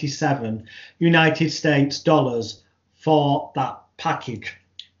 797 United States dollars for that package.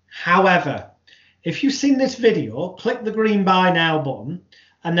 However, if you've seen this video, click the green buy now button,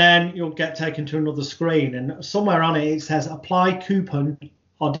 and then you'll get taken to another screen, and somewhere on it says apply coupon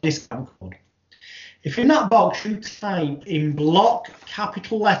or discount code. If in that box you type in block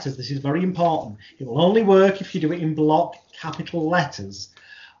capital letters, this is very important, it will only work if you do it in block capital letters,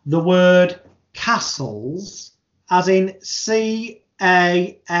 the word castles, as in CASTLES,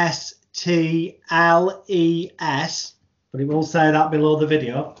 but it will say that below the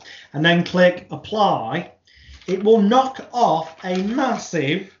video, and then click apply, it will knock off a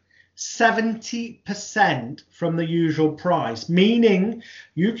massive 70% from the usual price, meaning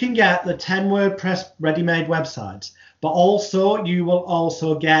you can get the 10 WordPress ready-made websites, but also you will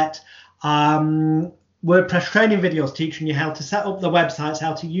also get WordPress training videos teaching you how to set up the websites,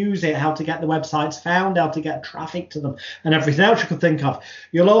 how to use it, how to get the websites found, how to get traffic to them, and everything else you can think of.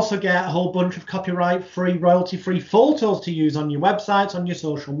 You'll also get a whole bunch of copyright-free, royalty-free photos to use on your websites, on your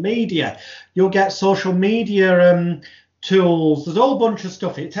social media. You'll get social media tools. There's a whole bunch of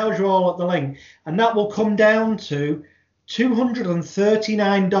stuff. It tells you all at the link, and that will come down to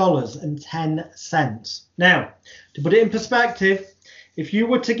 $239.10. Now, to put it in perspective, if you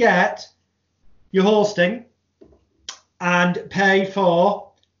were to get your hosting and pay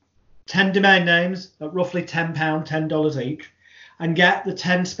for 10 domain names at roughly £10, $10 each, and get the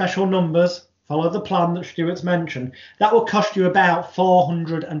 10 special numbers, follow the plan that Stuart's mentioned, that will cost you about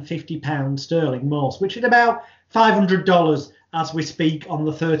 £450 sterling most, which is about $500 as we speak on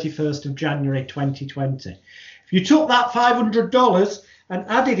the 31st of January 2020. If you took that $500 and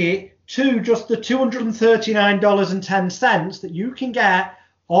added it to just the $239.10 that you can get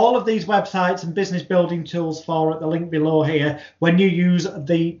all of these websites and business building tools for at the link below here when you use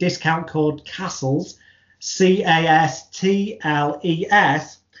the discount code CASTLES, CASTLES,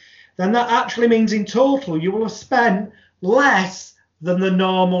 then that actually means in total you will have spent less than the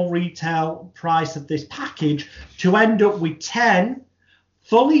normal retail price of this package to end up with 10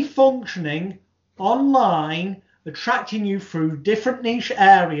 fully functioning online, attracting you through different niche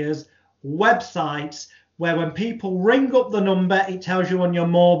areas, websites, where when people ring up the number, it tells you on your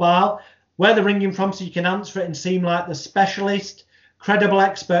mobile where they're ringing from so you can answer it and seem like the specialist, credible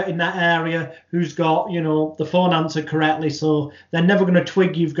expert in that area who's got, the phone answered correctly, so they're never going to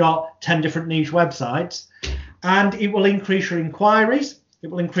twig you've got 10 different niche websites. And it will increase your inquiries, it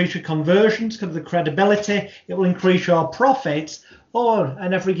will increase your conversions because of the credibility, it will increase your profits,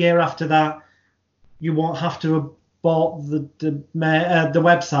 and every year after that, you won't have to have bought the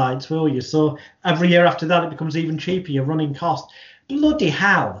websites, will you? So every year after that, it becomes even cheaper, your running cost. Bloody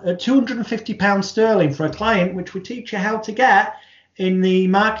hell, at £250 sterling for a client, which we teach you how to get in the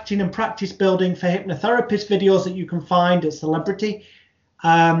marketing and practice building for hypnotherapists videos that you can find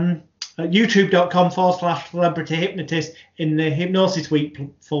at youtube.com/celebrity hypnotist in the Hypnosis Week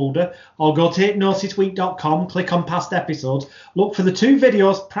folder, or go to hypnosisweek.com, click on past episodes, look for the 2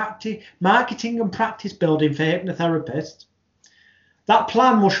 videos, marketing and practice building for hypnotherapists. That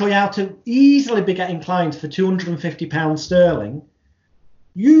plan will show you how to easily be getting clients for £250 sterling.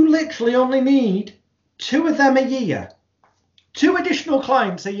 You literally only need 2 of them a year, 2 additional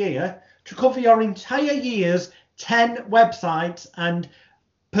clients a year to cover your entire year's 10 websites and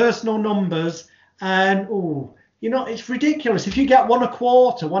personal numbers. And it's ridiculous. If you get 1 a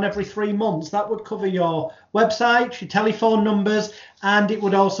quarter, 1 every 3 months, that would cover your websites, your telephone numbers, and it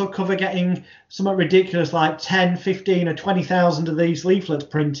would also cover getting something ridiculous like 10, 15 or 20,000 of these leaflets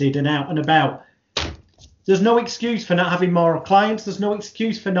printed and out and about. There's no excuse for not having more clients. There's no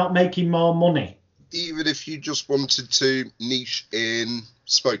excuse for not making more money. Even if you just wanted to niche in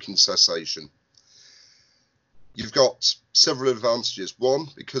smoking cessation, you've got several advantages. One,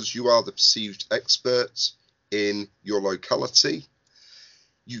 because you are the perceived expert in your locality,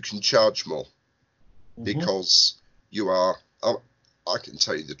 you can charge more because you are, I can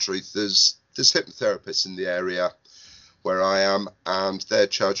tell you the truth, there's hypnotherapists in the area where I am, and they're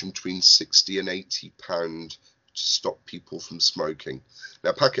charging between £60 and £80 to stop people from smoking.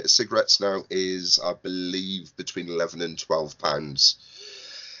 Now, a packet of cigarettes now is, I believe, between £11 and £12.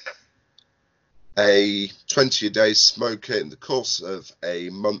 A 20-a-day smoker in the course of a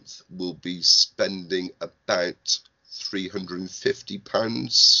month will be spending about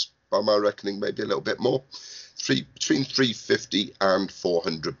 £350, by my reckoning, maybe a little bit more, between £350 and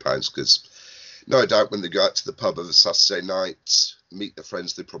 £400, because no doubt when they go out to the pub of a Saturday night, meet their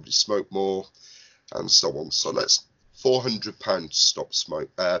friends, they probably smoke more, and so on. So let's £400 stop smoke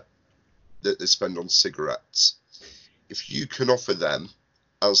that they spend on cigarettes. If you can offer them,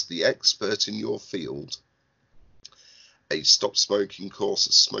 as the expert in your field, a stop smoking course,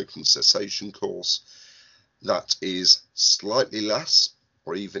 a smoking cessation course that is slightly less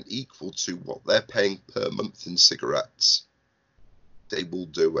or even equal to what they're paying per month in cigarettes, they will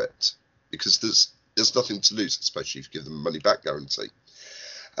do it, because there's nothing to lose, especially if you give them a money back guarantee.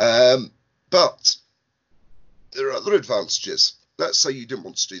 But there are other advantages. Let's say you didn't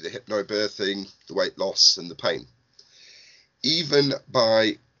want to do the hypnobirthing, the weight loss and the pain. Even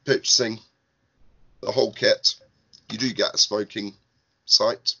by purchasing the whole kit, you do get a smoking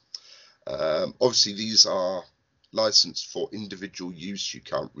site. Obviously, these are licensed for individual use. You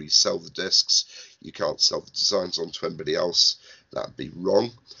can't resell the discs. You can't sell the designs on to anybody else. That'd be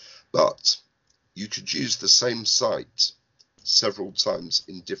wrong. But you could use the same site several times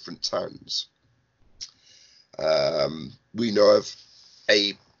in different towns. We know of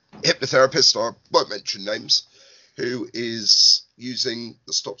a hypnotherapist, I won't mention names, who is using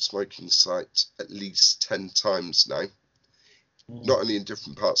the Stop Smoking site at least 10 times now, not only in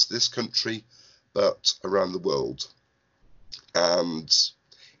different parts of this country, but around the world. And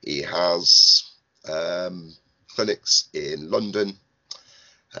he has clinics in London,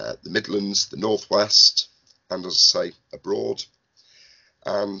 the Midlands, the Northwest, and as I say, abroad.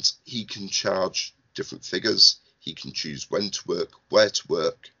 And he can charge different figures. He can choose when to work, where to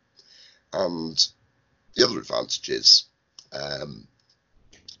work. And the other advantage is,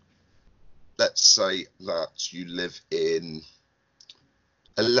 let's say that you live in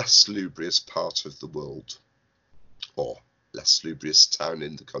a less salubrious part of the world, or less salubrious town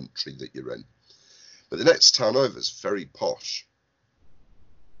in the country that you're in. But the next town over is very posh.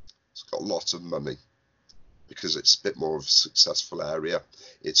 It's got a lot of money because it's a bit more of a successful area.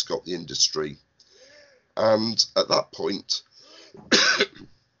 It's got the industry. And at that point,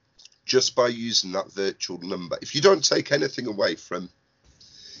 just by using that virtual number, if you don't take anything away from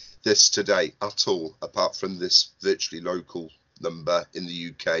this today at all, apart from this virtually local number in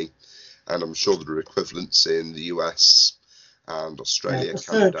the UK, and I'm sure there are equivalents in the US and Australia,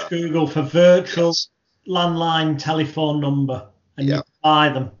 Canada. Search Google for virtual landline telephone number, and you buy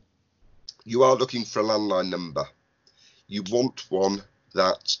them. You are looking for a landline number. You want one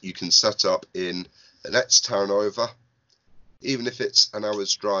that you can set up in the next town over, even if it's an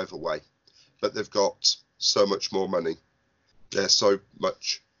hour's drive away. But they've got so much more money. They're so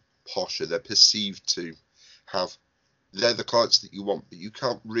much posher. They're perceived to have, they're the clients that you want, but you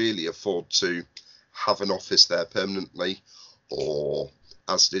can't really afford to have an office there permanently, or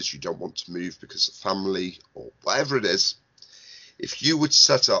as it is, you don't want to move because of family or whatever it is. If you would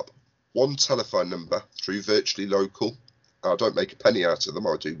set up one telephone number through Virtually Local, I don't make a penny out of them.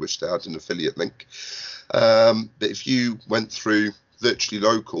 I do wish they had an affiliate link. But if you went through Virtually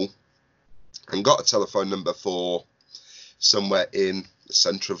Local and got a telephone number for somewhere in the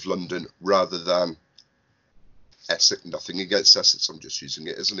centre of London rather than Essex, nothing against Essex, I'm just using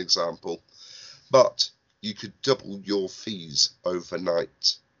it as an example, but you could double your fees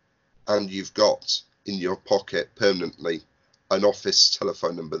overnight, and you've got in your pocket permanently an office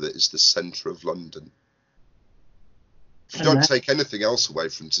telephone number that is the centre of London. If you don't take anything else away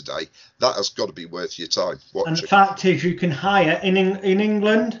from today, that has got to be worth your time watching. And the fact is, you can hire in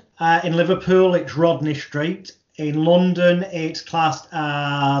England, in Liverpool, it's Rodney Street. In London, it's classed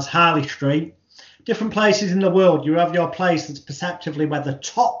as Harley Street. Different places in the world, you have your place that's perceptively where the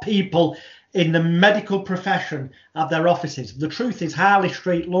top people in the medical profession have their offices. The truth is, Harley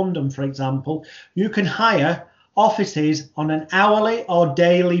Street, London, for example, you can hire offices on an hourly or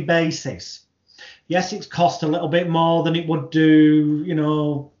daily basis. Yes, it's cost a little bit more than it would do, you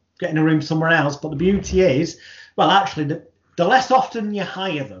know, getting a room somewhere else. But the beauty is, well, actually, the less often you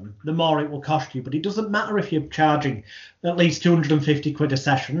hire them, the more it will cost you. But it doesn't matter if you're charging at least 250 quid a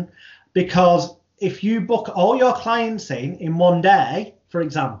session, because if you book all your clients in one day, for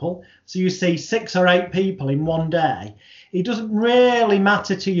example, so you see 6 or 8 people in one day, it doesn't really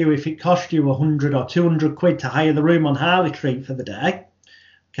matter to you if it costs you 100 or 200 quid to hire the room on Harley Street for the day.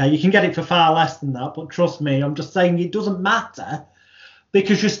 Okay, you can get it for far less than that, but trust me, I'm just saying it doesn't matter,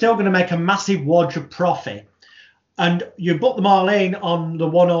 because you're still going to make a massive wodge of profit. And you book them all in on the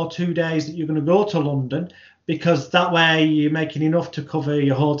 1 or 2 days that you're going to go to London, because that way you're making enough to cover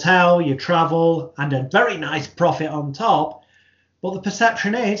your hotel, your travel, and a very nice profit on top. But the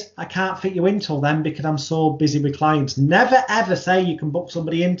perception is, I can't fit you in till then because I'm so busy with clients. Never, ever say you can book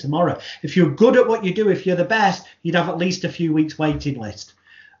somebody in tomorrow. If you're good at what you do, if you're the best, you'd have at least a few weeks waiting list.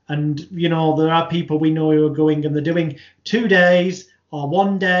 And, you know, there are people we know who are going and they're doing 2 days or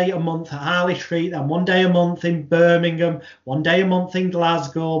 1 day a month at Harley Street, and 1 day a month in Birmingham, 1 day a month in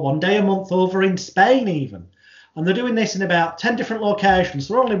Glasgow, 1 day a month over in Spain even. And they're doing this in about 10 different locations.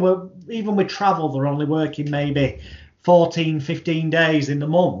 They're only, even with travel, they're only working maybe 14, 15 days in the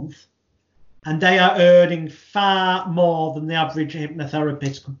month. And they are earning far more than the average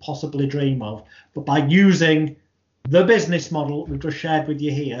hypnotherapist could possibly dream of. But by using the business model we've just shared with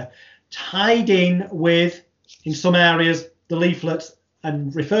you here, tied in with, in some areas, the leaflets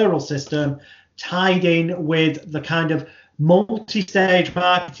and referral system, tied in with the kind of multi-stage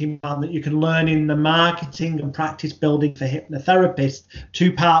marketing plan that you can learn in the marketing and practice building for hypnotherapists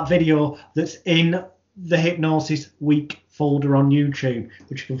 2-part video that's in the Hypnosis Week folder on YouTube,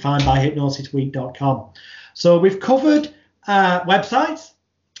 which you can find by hypnosisweek.com. So we've covered websites.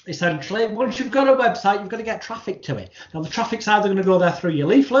 Essentially, once you've got a website, you've got to get traffic to it. Now, the traffic's either going to go there through your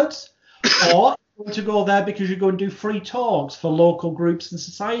leaflets, or you're going to go there because you're going to do free talks for local groups and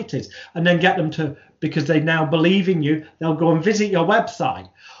societies, and then get them to, because they now believe in you, they'll go and visit your website.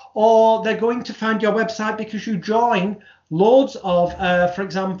 or they're going to find your website because you join loads of, for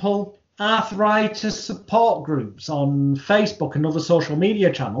example, arthritis support groups on Facebook and other social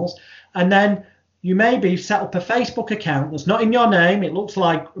media channels, and then you maybe set up a Facebook account that's not in your name. It looks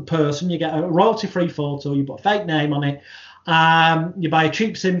like a person. You get a royalty-free photo. You put a fake name on it. You buy a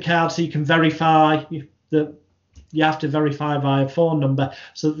cheap SIM card so you can verify that you have to verify via phone number,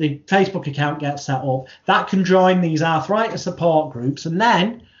 so that the Facebook account gets set up. That can join these arthritis support groups and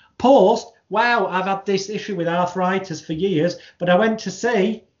then post, wow, I've had this issue with arthritis for years, but I went to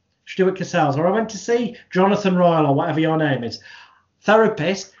see Stuart Cassells, or I went to see Jonathan Royal, or whatever your name is,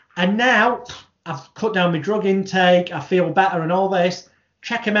 therapist, and now I've cut down my drug intake, I feel better and all this.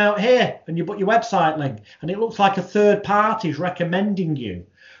 Check him out here, and you put your website link, and it looks like a third party is recommending you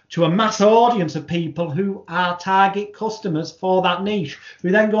to a mass audience of people who are target customers for that niche, who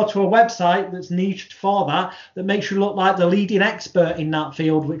then go to a website that's niched for that, that makes you look like the leading expert in that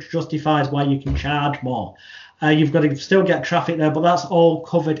field, which justifies why you can charge more. You've got to still get traffic there, but that's all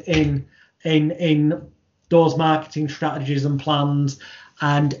covered in those marketing strategies and plans.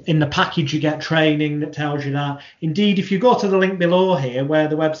 And in the package, you get training that tells you that. Indeed, if you go to the link below here, where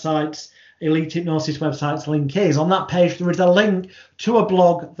the website's Elite Hypnosis website's link is, on that page there is a link to a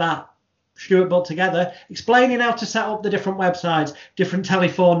blog that Stuart put together explaining how to set up the different websites, different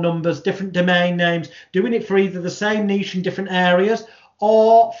telephone numbers, different domain names, doing it for either the same niche in different areas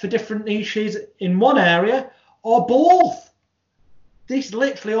or for different niches in one area, or both. This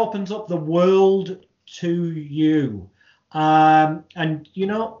literally opens up the world to you. And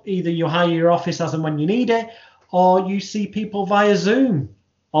either you hire your office as and when you need it, or you see people via Zoom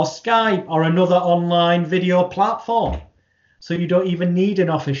or Skype or another online video platform. So you don't even need an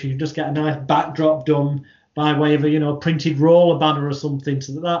office. You can just get a nice backdrop done by way of a printed roller banner or something,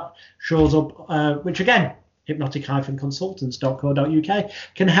 so that shows up, which again, hypnotic-consultants.co.uk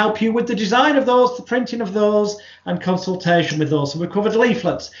can help you with the design of those, the printing of those, and consultation with those. So we've covered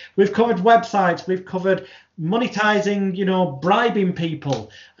leaflets, we've covered websites, we've covered monetizing, bribing people.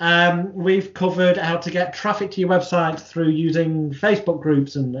 We've covered how to get traffic to your website through using Facebook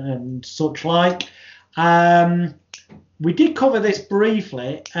groups and such like. We did cover this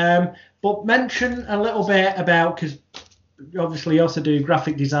briefly, but mention a little bit about, because obviously you also do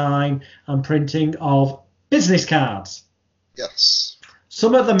graphic design and printing of business cards. Yes.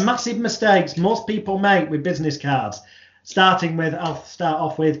 Some of the massive mistakes most people make with business cards, I'll start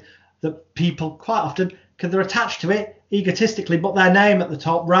off with that people quite often, because they're attached to it egotistically, put their name at the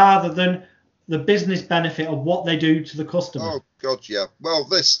top rather than the business benefit of what they do to the customer. Oh God, yeah. Well,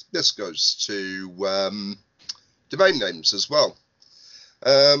 this goes to domain names as well.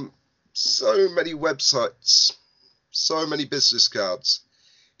 So many websites, so many business cards.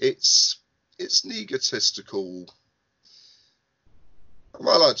 It's an egotistical. Am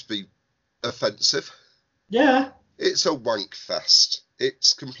I allowed to be offensive? Yeah. It's a wank fest.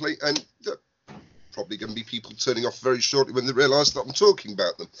 It's complete, and probably going to be people turning off very shortly when they realise that I'm talking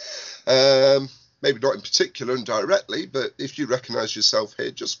about them. Maybe not in particular and directly, but if you recognise yourself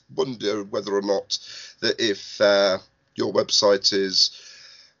here, just wonder whether or not that if your website is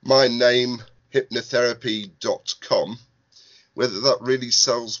myname.hypnotherapy.com, whether that really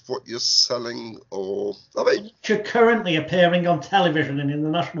sells what you're selling, or you're currently appearing on television and in the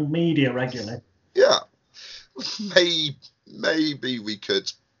national media regularly. Yeah, maybe we could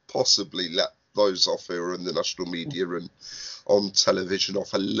possibly let those off here in the national media and on television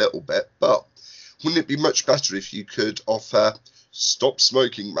off a little bit, but wouldn't it be much better if you could offer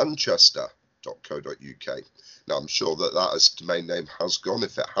stopsmokingmanchester.co.uk? Now, I'm sure that as domain name has gone.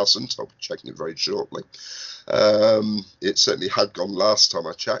 If it hasn't, I'll be checking it very shortly. It certainly had gone last time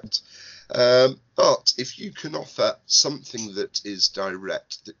I checked. But if you can offer something that is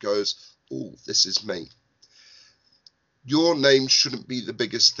direct, that goes, oh, this is me. Your name shouldn't be the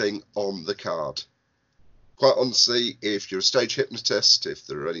biggest thing on the card. Quite honestly, if you're a stage hypnotist, if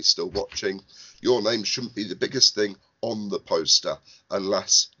there are any still watching, your name shouldn't be the biggest thing on the poster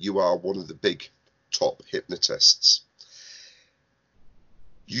unless you are one of the big top hypnotists.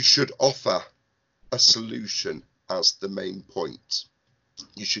 You should offer a solution as the main point.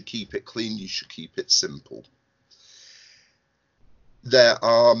 You should keep it clean, you should keep it simple. There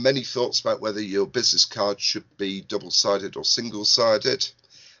are many thoughts about whether your business card should be double-sided or single-sided.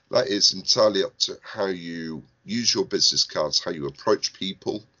 That is entirely up to how you use your business cards, how you approach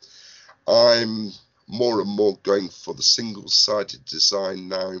people. I'm more and more going for the single-sided design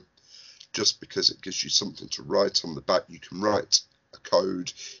now, just because it gives you something to write on the back. You can write a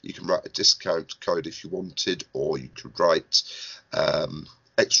code, you can write a discount code if you wanted, or you could write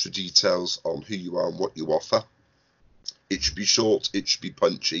extra details on who you are and what you offer. It should be short, it should be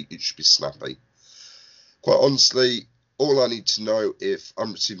punchy, it should be snappy. Quite honestly, all I need to know if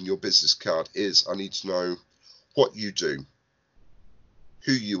I'm receiving your business card is I need to know what you do,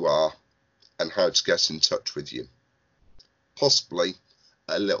 who you are, and how to get in touch with you. Possibly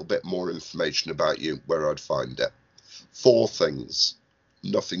a little bit more information about you, where I'd find it. 4 things,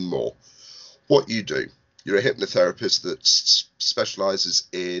 nothing more. What you do. You're a hypnotherapist that specialises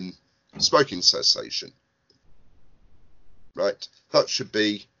in smoking cessation. Right? That should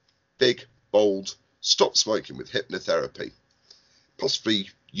be big, bold, stop smoking with hypnotherapy. Possibly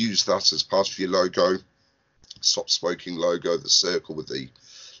use that as part of your logo. Stop smoking logo, the circle with the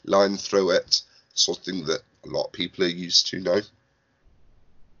line through it. Something that a lot of people are used to now.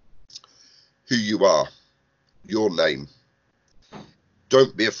 Who you are. Your name.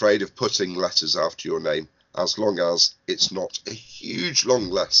 Don't be afraid of putting letters after your name, as long as it's not a huge long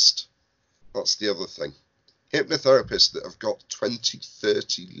list. That's the other thing. Hypnotherapists that have got 20,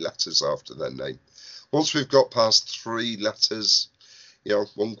 30 letters after their name. Once we've got past 3 letters,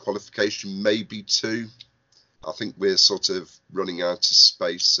 1 qualification, maybe 2, I think we're sort of running out of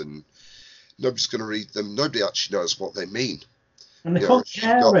space and nobody's going to read them. Nobody actually knows what they mean. And they can't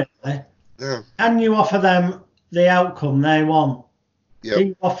care, really. Yeah. Can you offer them the outcome they want? Yep. Do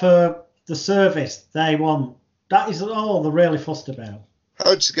you offer the service they want? That is all they're really fussed about.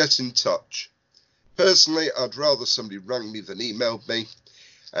 How to get in touch. Personally, I'd rather somebody rang me than emailed me.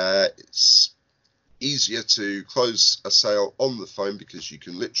 It's easier to close a sale on the phone because you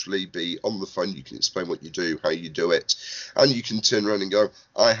can literally be on the phone, you can explain what you do, how you do it, and you can turn around and go,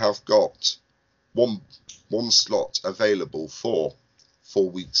 I have got one slot available for 4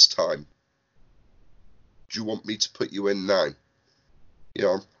 weeks' time. Do you want me to put you in now?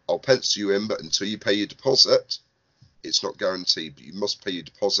 I'll pencil you in, but until you pay your deposit, it's not guaranteed, but you must pay your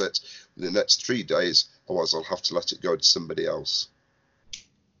deposit within the next 3 days, otherwise I'll have to let it go to somebody else.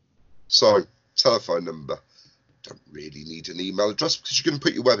 So, telephone number. Don't really need an email address because you can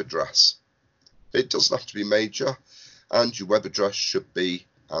put your web address. It doesn't have to be major, and your web address should be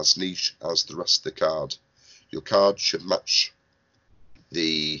as niche as the rest of the card. Your card should match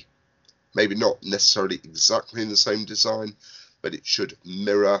maybe not necessarily exactly in the same design, but it should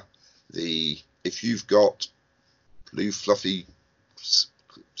mirror if you've got blue fluffy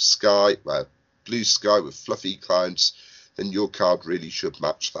sky, blue sky with fluffy clouds, then your card really should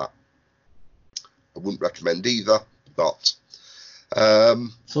match that. I wouldn't recommend either, but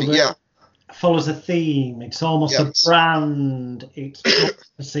yeah. Follows a theme. It's almost a brand. It's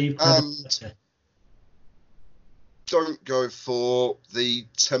perceived credibility. Don't go for the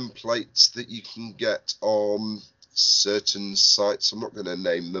templates that you can get on certain sites. I'm not going to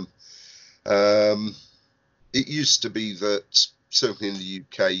name them. It used to be that certainly in the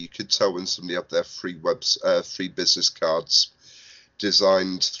UK you could tell when somebody had their free business cards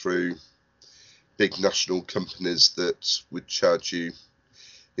designed through big national companies that would charge you,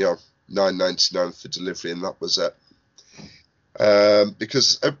 $9.99 for delivery, and that was it.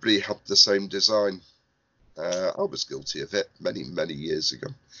 Because everybody had the same design. I was guilty of it many, many years ago.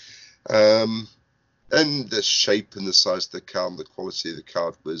 And the shape and the size of the card and the quality of the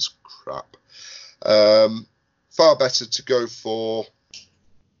card was crap. Far better to go for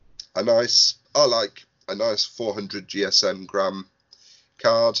I like a nice 400 GSM gram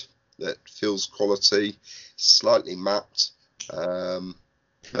card that feels quality, slightly matte,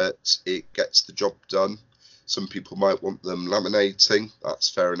 but it gets the job done. Some people might want them laminating. That's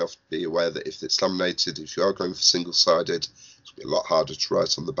fair enough. Be aware that if it's laminated, if you are going for single-sided, it's going to be a lot harder to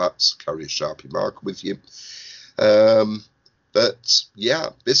write on the back, so carry a Sharpie marker with you. But yeah,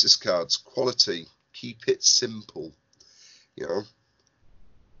 business cards, quality, keep it simple.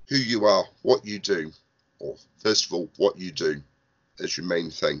 Who you are, what you do, or first of all, what you do as your main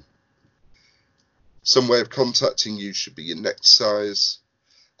thing. Some way of contacting you should be your next size,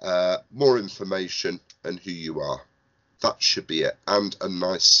 more information, and who you are. That should be it, and a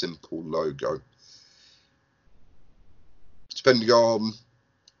nice simple logo. Depending on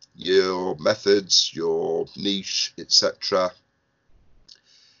your methods, your niche, etc.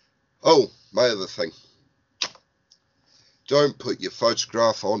 Oh, my other thing. Don't put your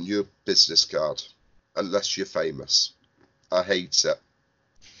photograph on your business card unless you're famous. I hate it.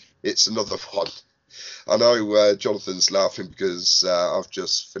 It's another one. I know Jonathan's laughing because I've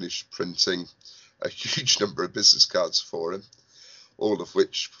just finished printing a huge number of business cards for him, all of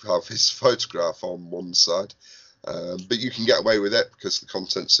which have his photograph on one side. But you can get away with it because the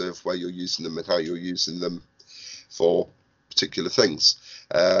contents of where you're using them and how you're using them for particular things.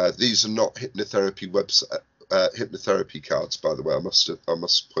 These are not hypnotherapy hypnotherapy cards, by the way. I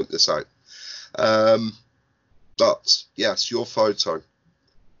must point this out. But yes, your photo.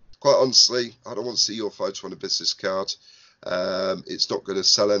 Quite honestly, I don't want to see your photo on a business card. It's not going to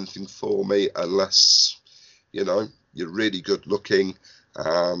sell anything for me unless, you know, you're really good looking.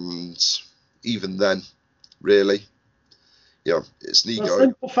 And even then, really, you know, it's an ego. The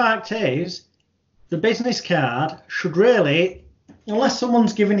simple fact is, the business card should really, unless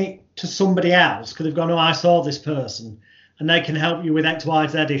someone's giving it to somebody else, because they've gone, oh, I saw this person, and they can help you with X, Y,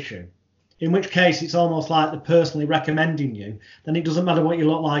 Z issue. In which case, it's almost like they're personally recommending you. Then it doesn't matter what you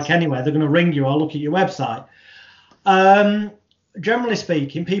look like anyway. They're going to ring you or look at your website. Generally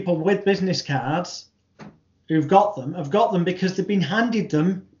speaking, people with business cards who've got them have got them because they've been handed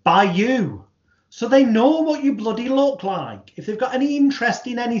them by you. So they know what you bloody look like. If they've got any interest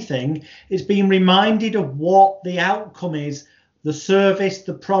in anything, it's being reminded of what the outcome is, the service,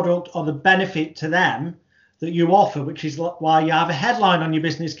 the product, or the benefit to them that you offer, which is why you have a headline on your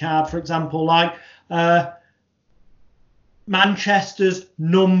business card, for example, like Manchester's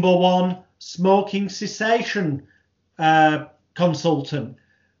 #1 smoking cessation consultant.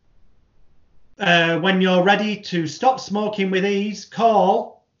 When you're ready to stop smoking with ease,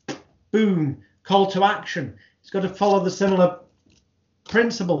 call, boom, call to action. It's got to follow the similar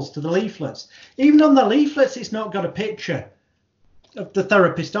principles to the leaflets. Even on the leaflets, it's not got a picture of the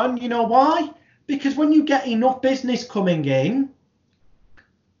therapist on. You know why? Because when you get enough business coming in,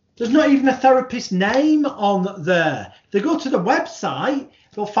 there's not even a therapist's name on there. They go to the website,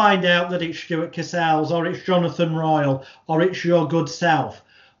 they'll find out that it's Stuart Cassels, or it's Jonathan Royal, or it's Your Good Self.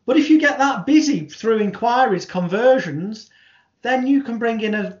 But if you get that busy through inquiries, conversions, then you can bring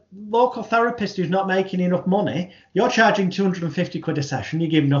in a local therapist who's not making enough money. You're charging 250 quid a session.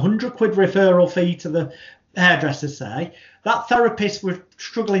 You're giving 100 quid referral fee to the hairdresser, say. That therapist was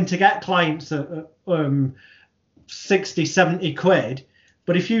struggling to get clients at 60, 70 quid.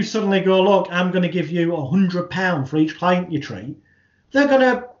 But if you suddenly go, look, I'm going to give you £100 for each client you treat, they're going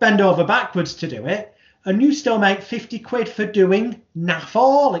to bend over backwards to do it. And you still make 50 quid for doing naff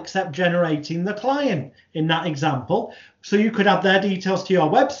all except generating the client in that example. So you could add their details to your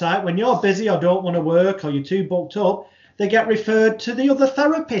website. When you're busy or don't want to work or you're too booked up, they get referred to the other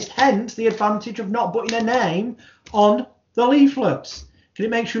therapist. Hence the advantage of not putting a name on the leaflets, because it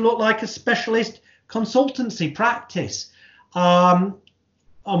makes you look like a specialist consultancy practice. And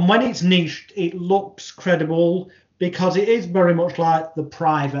when it's niched, it looks credible because it is very much like the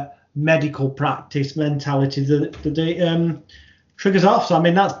private medical practice mentality that triggers off. So, I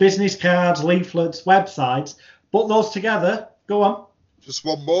mean, that's business cards, leaflets, websites. Put those together. Go on. Just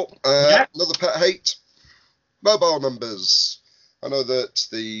one more. Another pet hate. Mobile numbers. I know that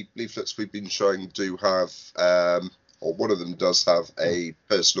the leaflets we've been showing do have, or one of them does have a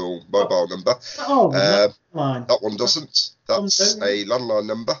personal mobile number. That one doesn't. That's a landline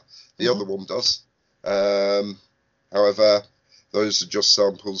number. The other one does. However, those are just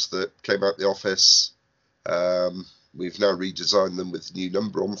samples that came out the office. We've now redesigned them with a new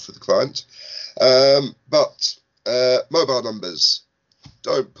number on for the client. But mobile numbers,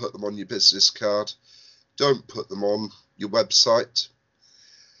 don't put them on your business card. Don't put them on your website.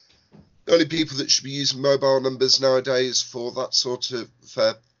 The only people that should be using mobile numbers nowadays for that sort of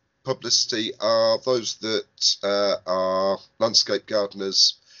publicity are those that are landscape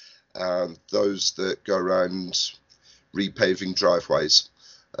gardeners and those that go around repaving driveways.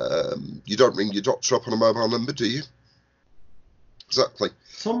 You don't ring your doctor up on a mobile number, do you? Exactly.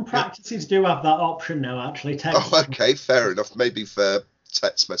 Some practices do have that option now, actually. Oh, okay, fair enough. Maybe for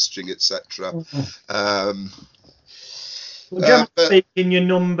text messaging, etc. Well, generally speaking, your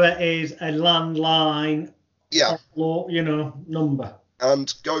number is a landline, number.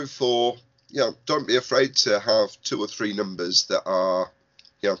 And go for, don't be afraid to have 2 or 3 numbers that are,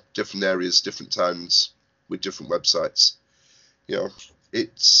 different areas, different towns with different websites.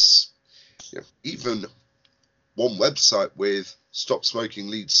 It's, even one website with Stop Smoking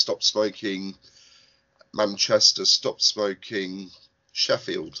Leeds, Stop Smoking Manchester, Stop Smoking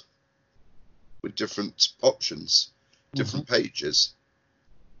Sheffield, with different options, different pages,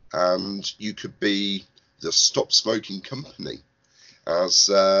 and you could be the Stop Smoking Company as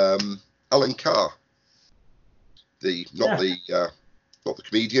Alan Carr, not the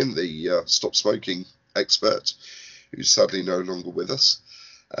comedian, the Stop Smoking expert, who's sadly no longer with us.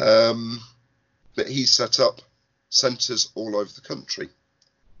 But he set up centres all over the country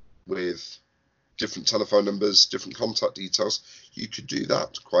with different telephone numbers, different contact details. You could do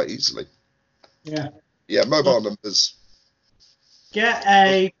that quite easily. Yeah, mobile numbers. Get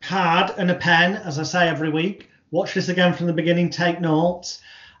a pad and a pen, as I say every week. Watch this again from the beginning, take notes.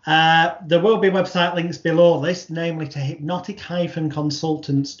 There will be website links below this, namely to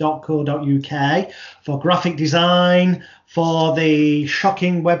hypnotic-consultants.co.uk for graphic design, for the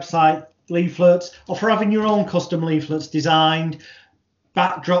shocking website leaflets, or for having your own custom leaflets designed,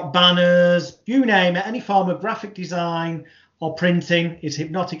 backdrop banners, you name it, any form of graphic design or printing is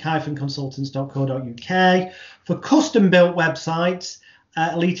hypnotic-consultants.co.uk. For custom built websites,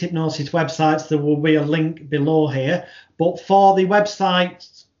 Elite Hypnosis websites, there will be a link below here. But for the website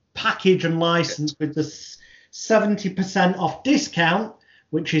package and license with the 70% off discount,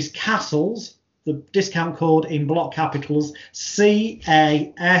 which is Castles, the discount code in block capitals,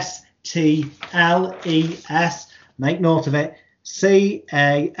 CASTLES, make note of it,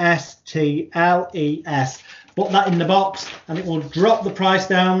 CASTLES. Put that in the box and it will drop the price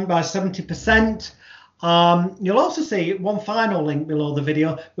down by 70%. You'll also see one final link below the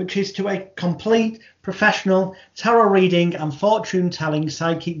video, which is to a complete professional tarot reading and fortune telling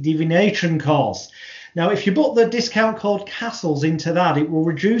psychic divination course. Now, if you put the discount code Castles into that, it will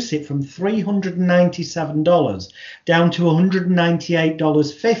reduce it from $397 down to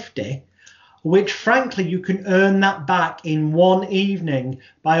 $198.50, which frankly you can earn that back in one evening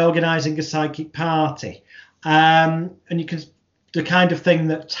by organising a psychic party. And you can, the kind of thing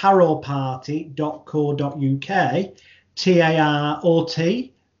that tarotparty.co.uk,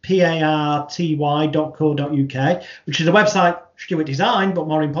 tarotparty.co.uk, which is a website Stuart designed, but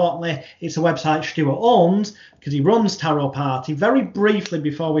more importantly, it's a website Stuart owns because he runs Tarot Party. Very briefly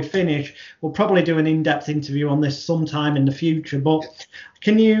before we finish, we'll probably do an in-depth interview on this sometime in the future, but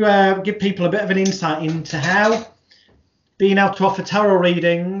can you give people a bit of an insight into how being able to offer tarot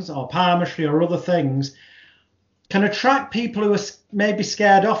readings or palmistry or other things can attract people who are maybe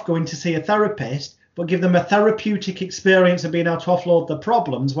scared off going to see a therapist, but give them a therapeutic experience of being able to offload their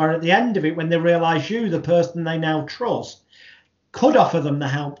problems, where at the end of it, when they realise you, the person they now trust, could offer them the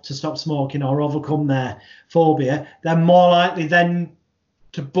help to stop smoking or overcome their phobia, they're more likely then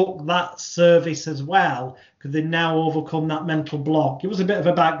to book that service as well, because they now overcome that mental block. Give us a bit of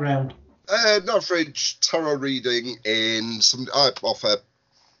a background. An average tarot reading I offer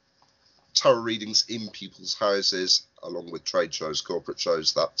tarot readings in people's houses, along with trade shows, corporate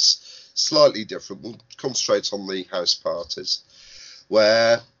shows. That's slightly different. We'll concentrate on the house parties,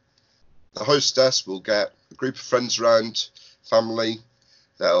 where the hostess will get a group of friends around, family.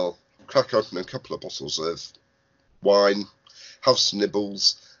 They'll crack open a couple of bottles of wine, have some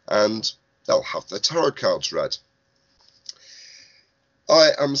nibbles, and they'll have their tarot cards read.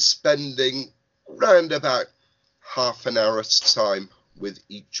 I am spending round about half an hour at a time with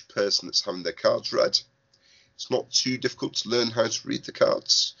each person that's having their cards read. It's not too difficult to learn how to read the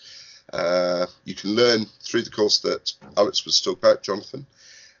cards. You can learn through the course that Alex was talking about, Jonathan.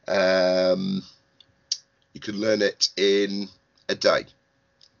 You can learn it in a day,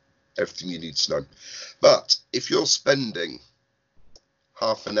 everything you need to know. But if you're spending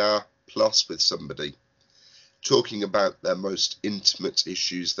half an hour plus with somebody, talking about their most intimate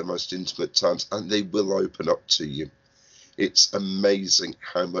issues, their most intimate times, and they will open up to you, it's amazing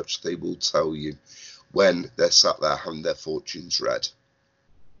how much they will tell you when they're sat there having their fortunes read.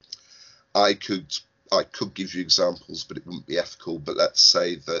 I could give you examples, but it wouldn't be ethical. But let's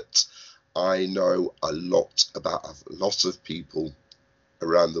say that I know a lot about a lot of people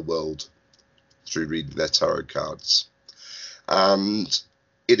around the world through reading their tarot cards. And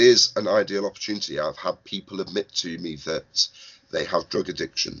it is an ideal opportunity. I've had people admit to me that they have drug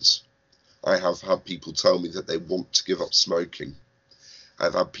addictions. I have had people tell me that they want to give up smoking.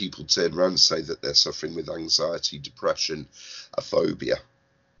 I've had people turn around and say that they're suffering with anxiety, depression, a phobia,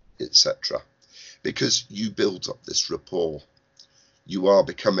 etc. Because you build up this rapport. You are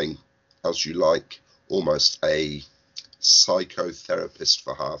becoming, as you like, almost a psychotherapist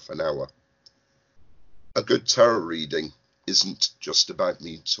for half an hour. A good tarot reading isn't just about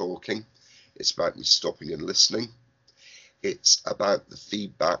me talking. It's about me stopping and listening. It's about the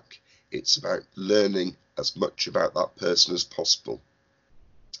feedback. It's about learning as much about that person as possible.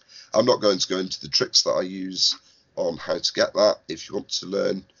 I'm not going to go into the tricks that I use on how to get that. If you want to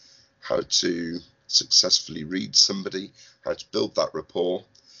learn how to successfully read somebody, how to build that rapport,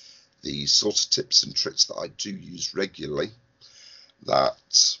 the sort of tips and tricks that I do use regularly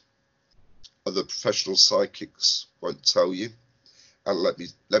that other professional psychics won't tell you. And let me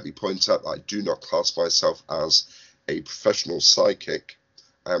point out that I do not class myself as a professional psychic.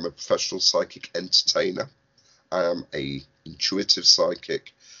 I am a professional psychic entertainer. I am a intuitive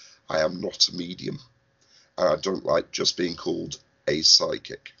psychic. I am not a medium. And I don't like just being called a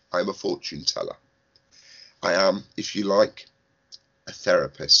psychic. I am a fortune teller. I am, if you like, a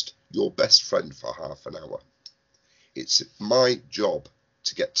therapist, your best friend for half an hour. It's my job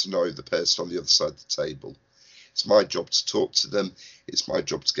to get to know the person on the other side of the table. It's my job to talk to them. It's my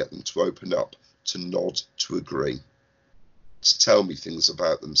job to get them to open up, to nod, to agree, to tell me things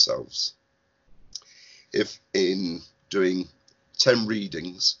about themselves. If in doing 10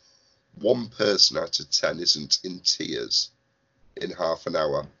 readings, one person out of 10 isn't in tears in half an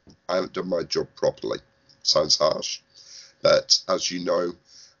hour, I haven't done my job properly. Sounds harsh, but as you know,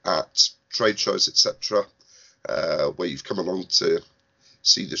 at trade shows, etc., where you've come along to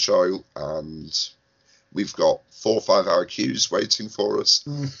see the show and we've got 4 or 5 hour queues waiting for us,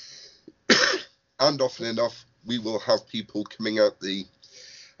 and often enough we will have people coming out the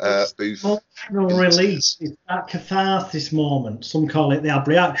booth. Emotional release. It's that catharsis moment. Some call it the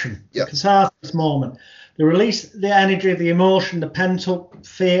abreaction. Yes. The catharsis moment. They release the energy, the emotion, the pent up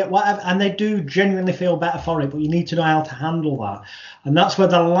fear, whatever, and they do genuinely feel better for it. But you need to know how to handle that, and that's where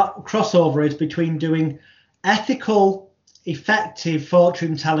the crossover is between doing ethical, effective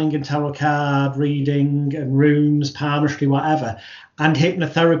fortune telling and tarot card reading and runes, palmistry, whatever, and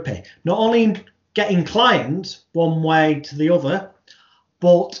hypnotherapy. Not only in getting clients one way to the other,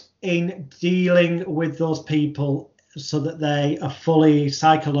 but in dealing with those people so that they are fully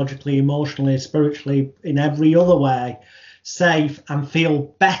psychologically, emotionally, spiritually, in every other way, safe and feel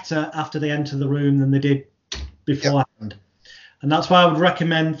better after they enter the room than they did beforehand. Yep. And that's why I would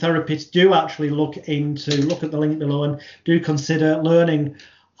recommend therapists do actually look at the link below and do consider learning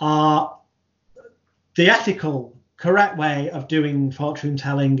the ethical, correct way of doing fortune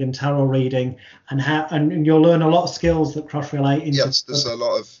telling and tarot reading, and you'll learn a lot of skills that cross relate. Yes, there's a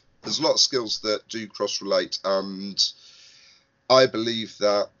lot of skills that do cross relate, and I believe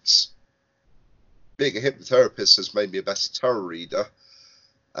that being a hypnotherapist has made me a better tarot reader,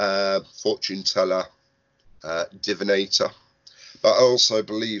 fortune teller, divinator. But I also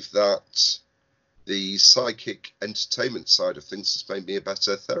believe that the psychic entertainment side of things has made me a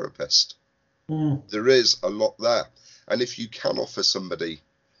better therapist. There is a lot there. And if you can offer somebody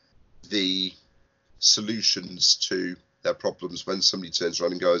the solutions to their problems when somebody turns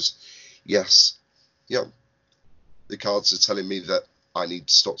around and goes, yes, the cards are telling me that I need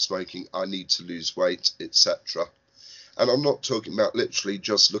to stop smoking, I need to lose weight, etc. And I'm not talking about literally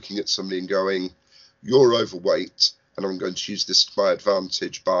just looking at somebody and going, you're overweight, and I'm going to use this to my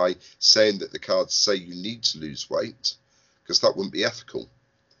advantage by saying that the cards say you need to lose weight, because that wouldn't be ethical.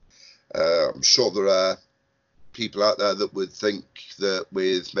 I'm sure there are people out there that would think that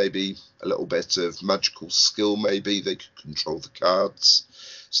with maybe a little bit of magical skill, maybe they could control the cards,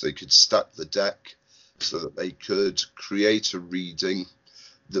 so they could stack the deck, so that they could create a reading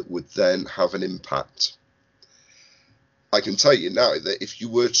that would then have an impact. I can tell you now that if you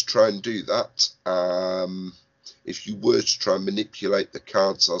were to try and do that, if you were to try and manipulate the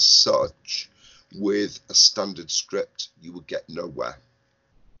cards as such with a standard script, you would get nowhere.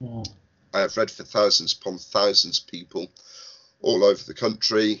 I have read for thousands upon thousands of people all over the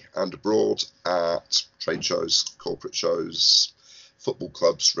country and abroad at trade shows, corporate shows, football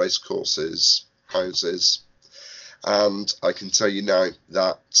clubs, race courses, houses. And I can tell you now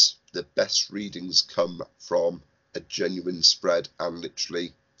that the best readings come from a genuine spread and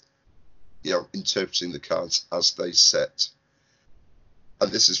literally, interpreting the cards as they sit.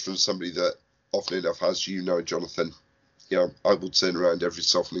 And this is from somebody that often enough, as you know, Jonathan, I will turn around every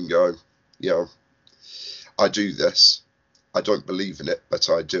so often and go, I do this. I don't believe in it,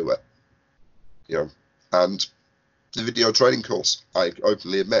 but I do it. And the video training course, I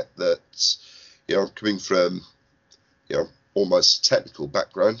openly admit that, coming from, almost technical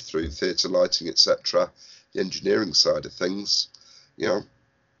background through theatre, lighting, etc., the engineering side of things,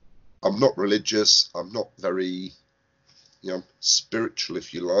 I'm not religious. I'm not very, spiritual,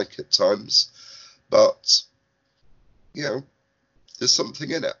 if you like, at times. But, there's something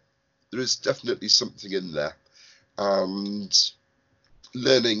in it. There is definitely something in there. And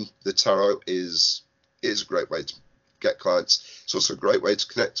learning the tarot is a great way to get clients. It's also a great way to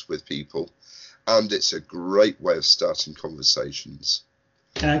connect with people. And it's a great way of starting conversations.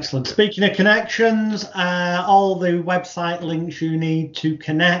 Excellent. Speaking of connections, all the website links you need to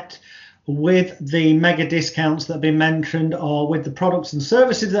connect with the mega discounts that have been mentioned, or with the products and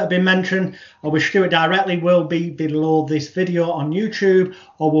services that have been mentioned, or with Stuart directly, will be below this video on YouTube,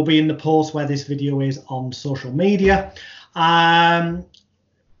 or will be in the post where this video is on social media. As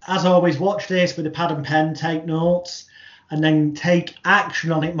always, watch this with a pad and pen, take notes, and then take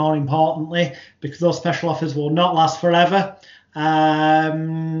action on it, more importantly, because those special offers will not last forever.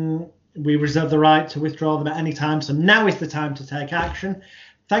 We reserve the right to withdraw them at any time, so now is the time to take action.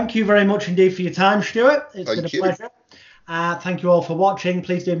 Thank you very much indeed for your time, Stuart. It's been a pleasure. Thank you all for watching.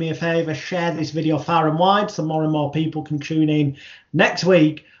 Please do me a favour, share this video far and wide so more and more people can tune in next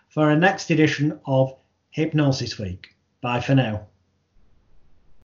week for a next edition of Hypnosis Week. Bye for now.